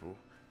show, people.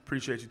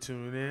 Appreciate you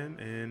tuning in,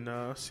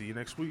 and see you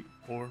next week,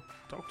 or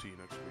talk to you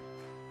next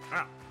week.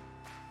 Out.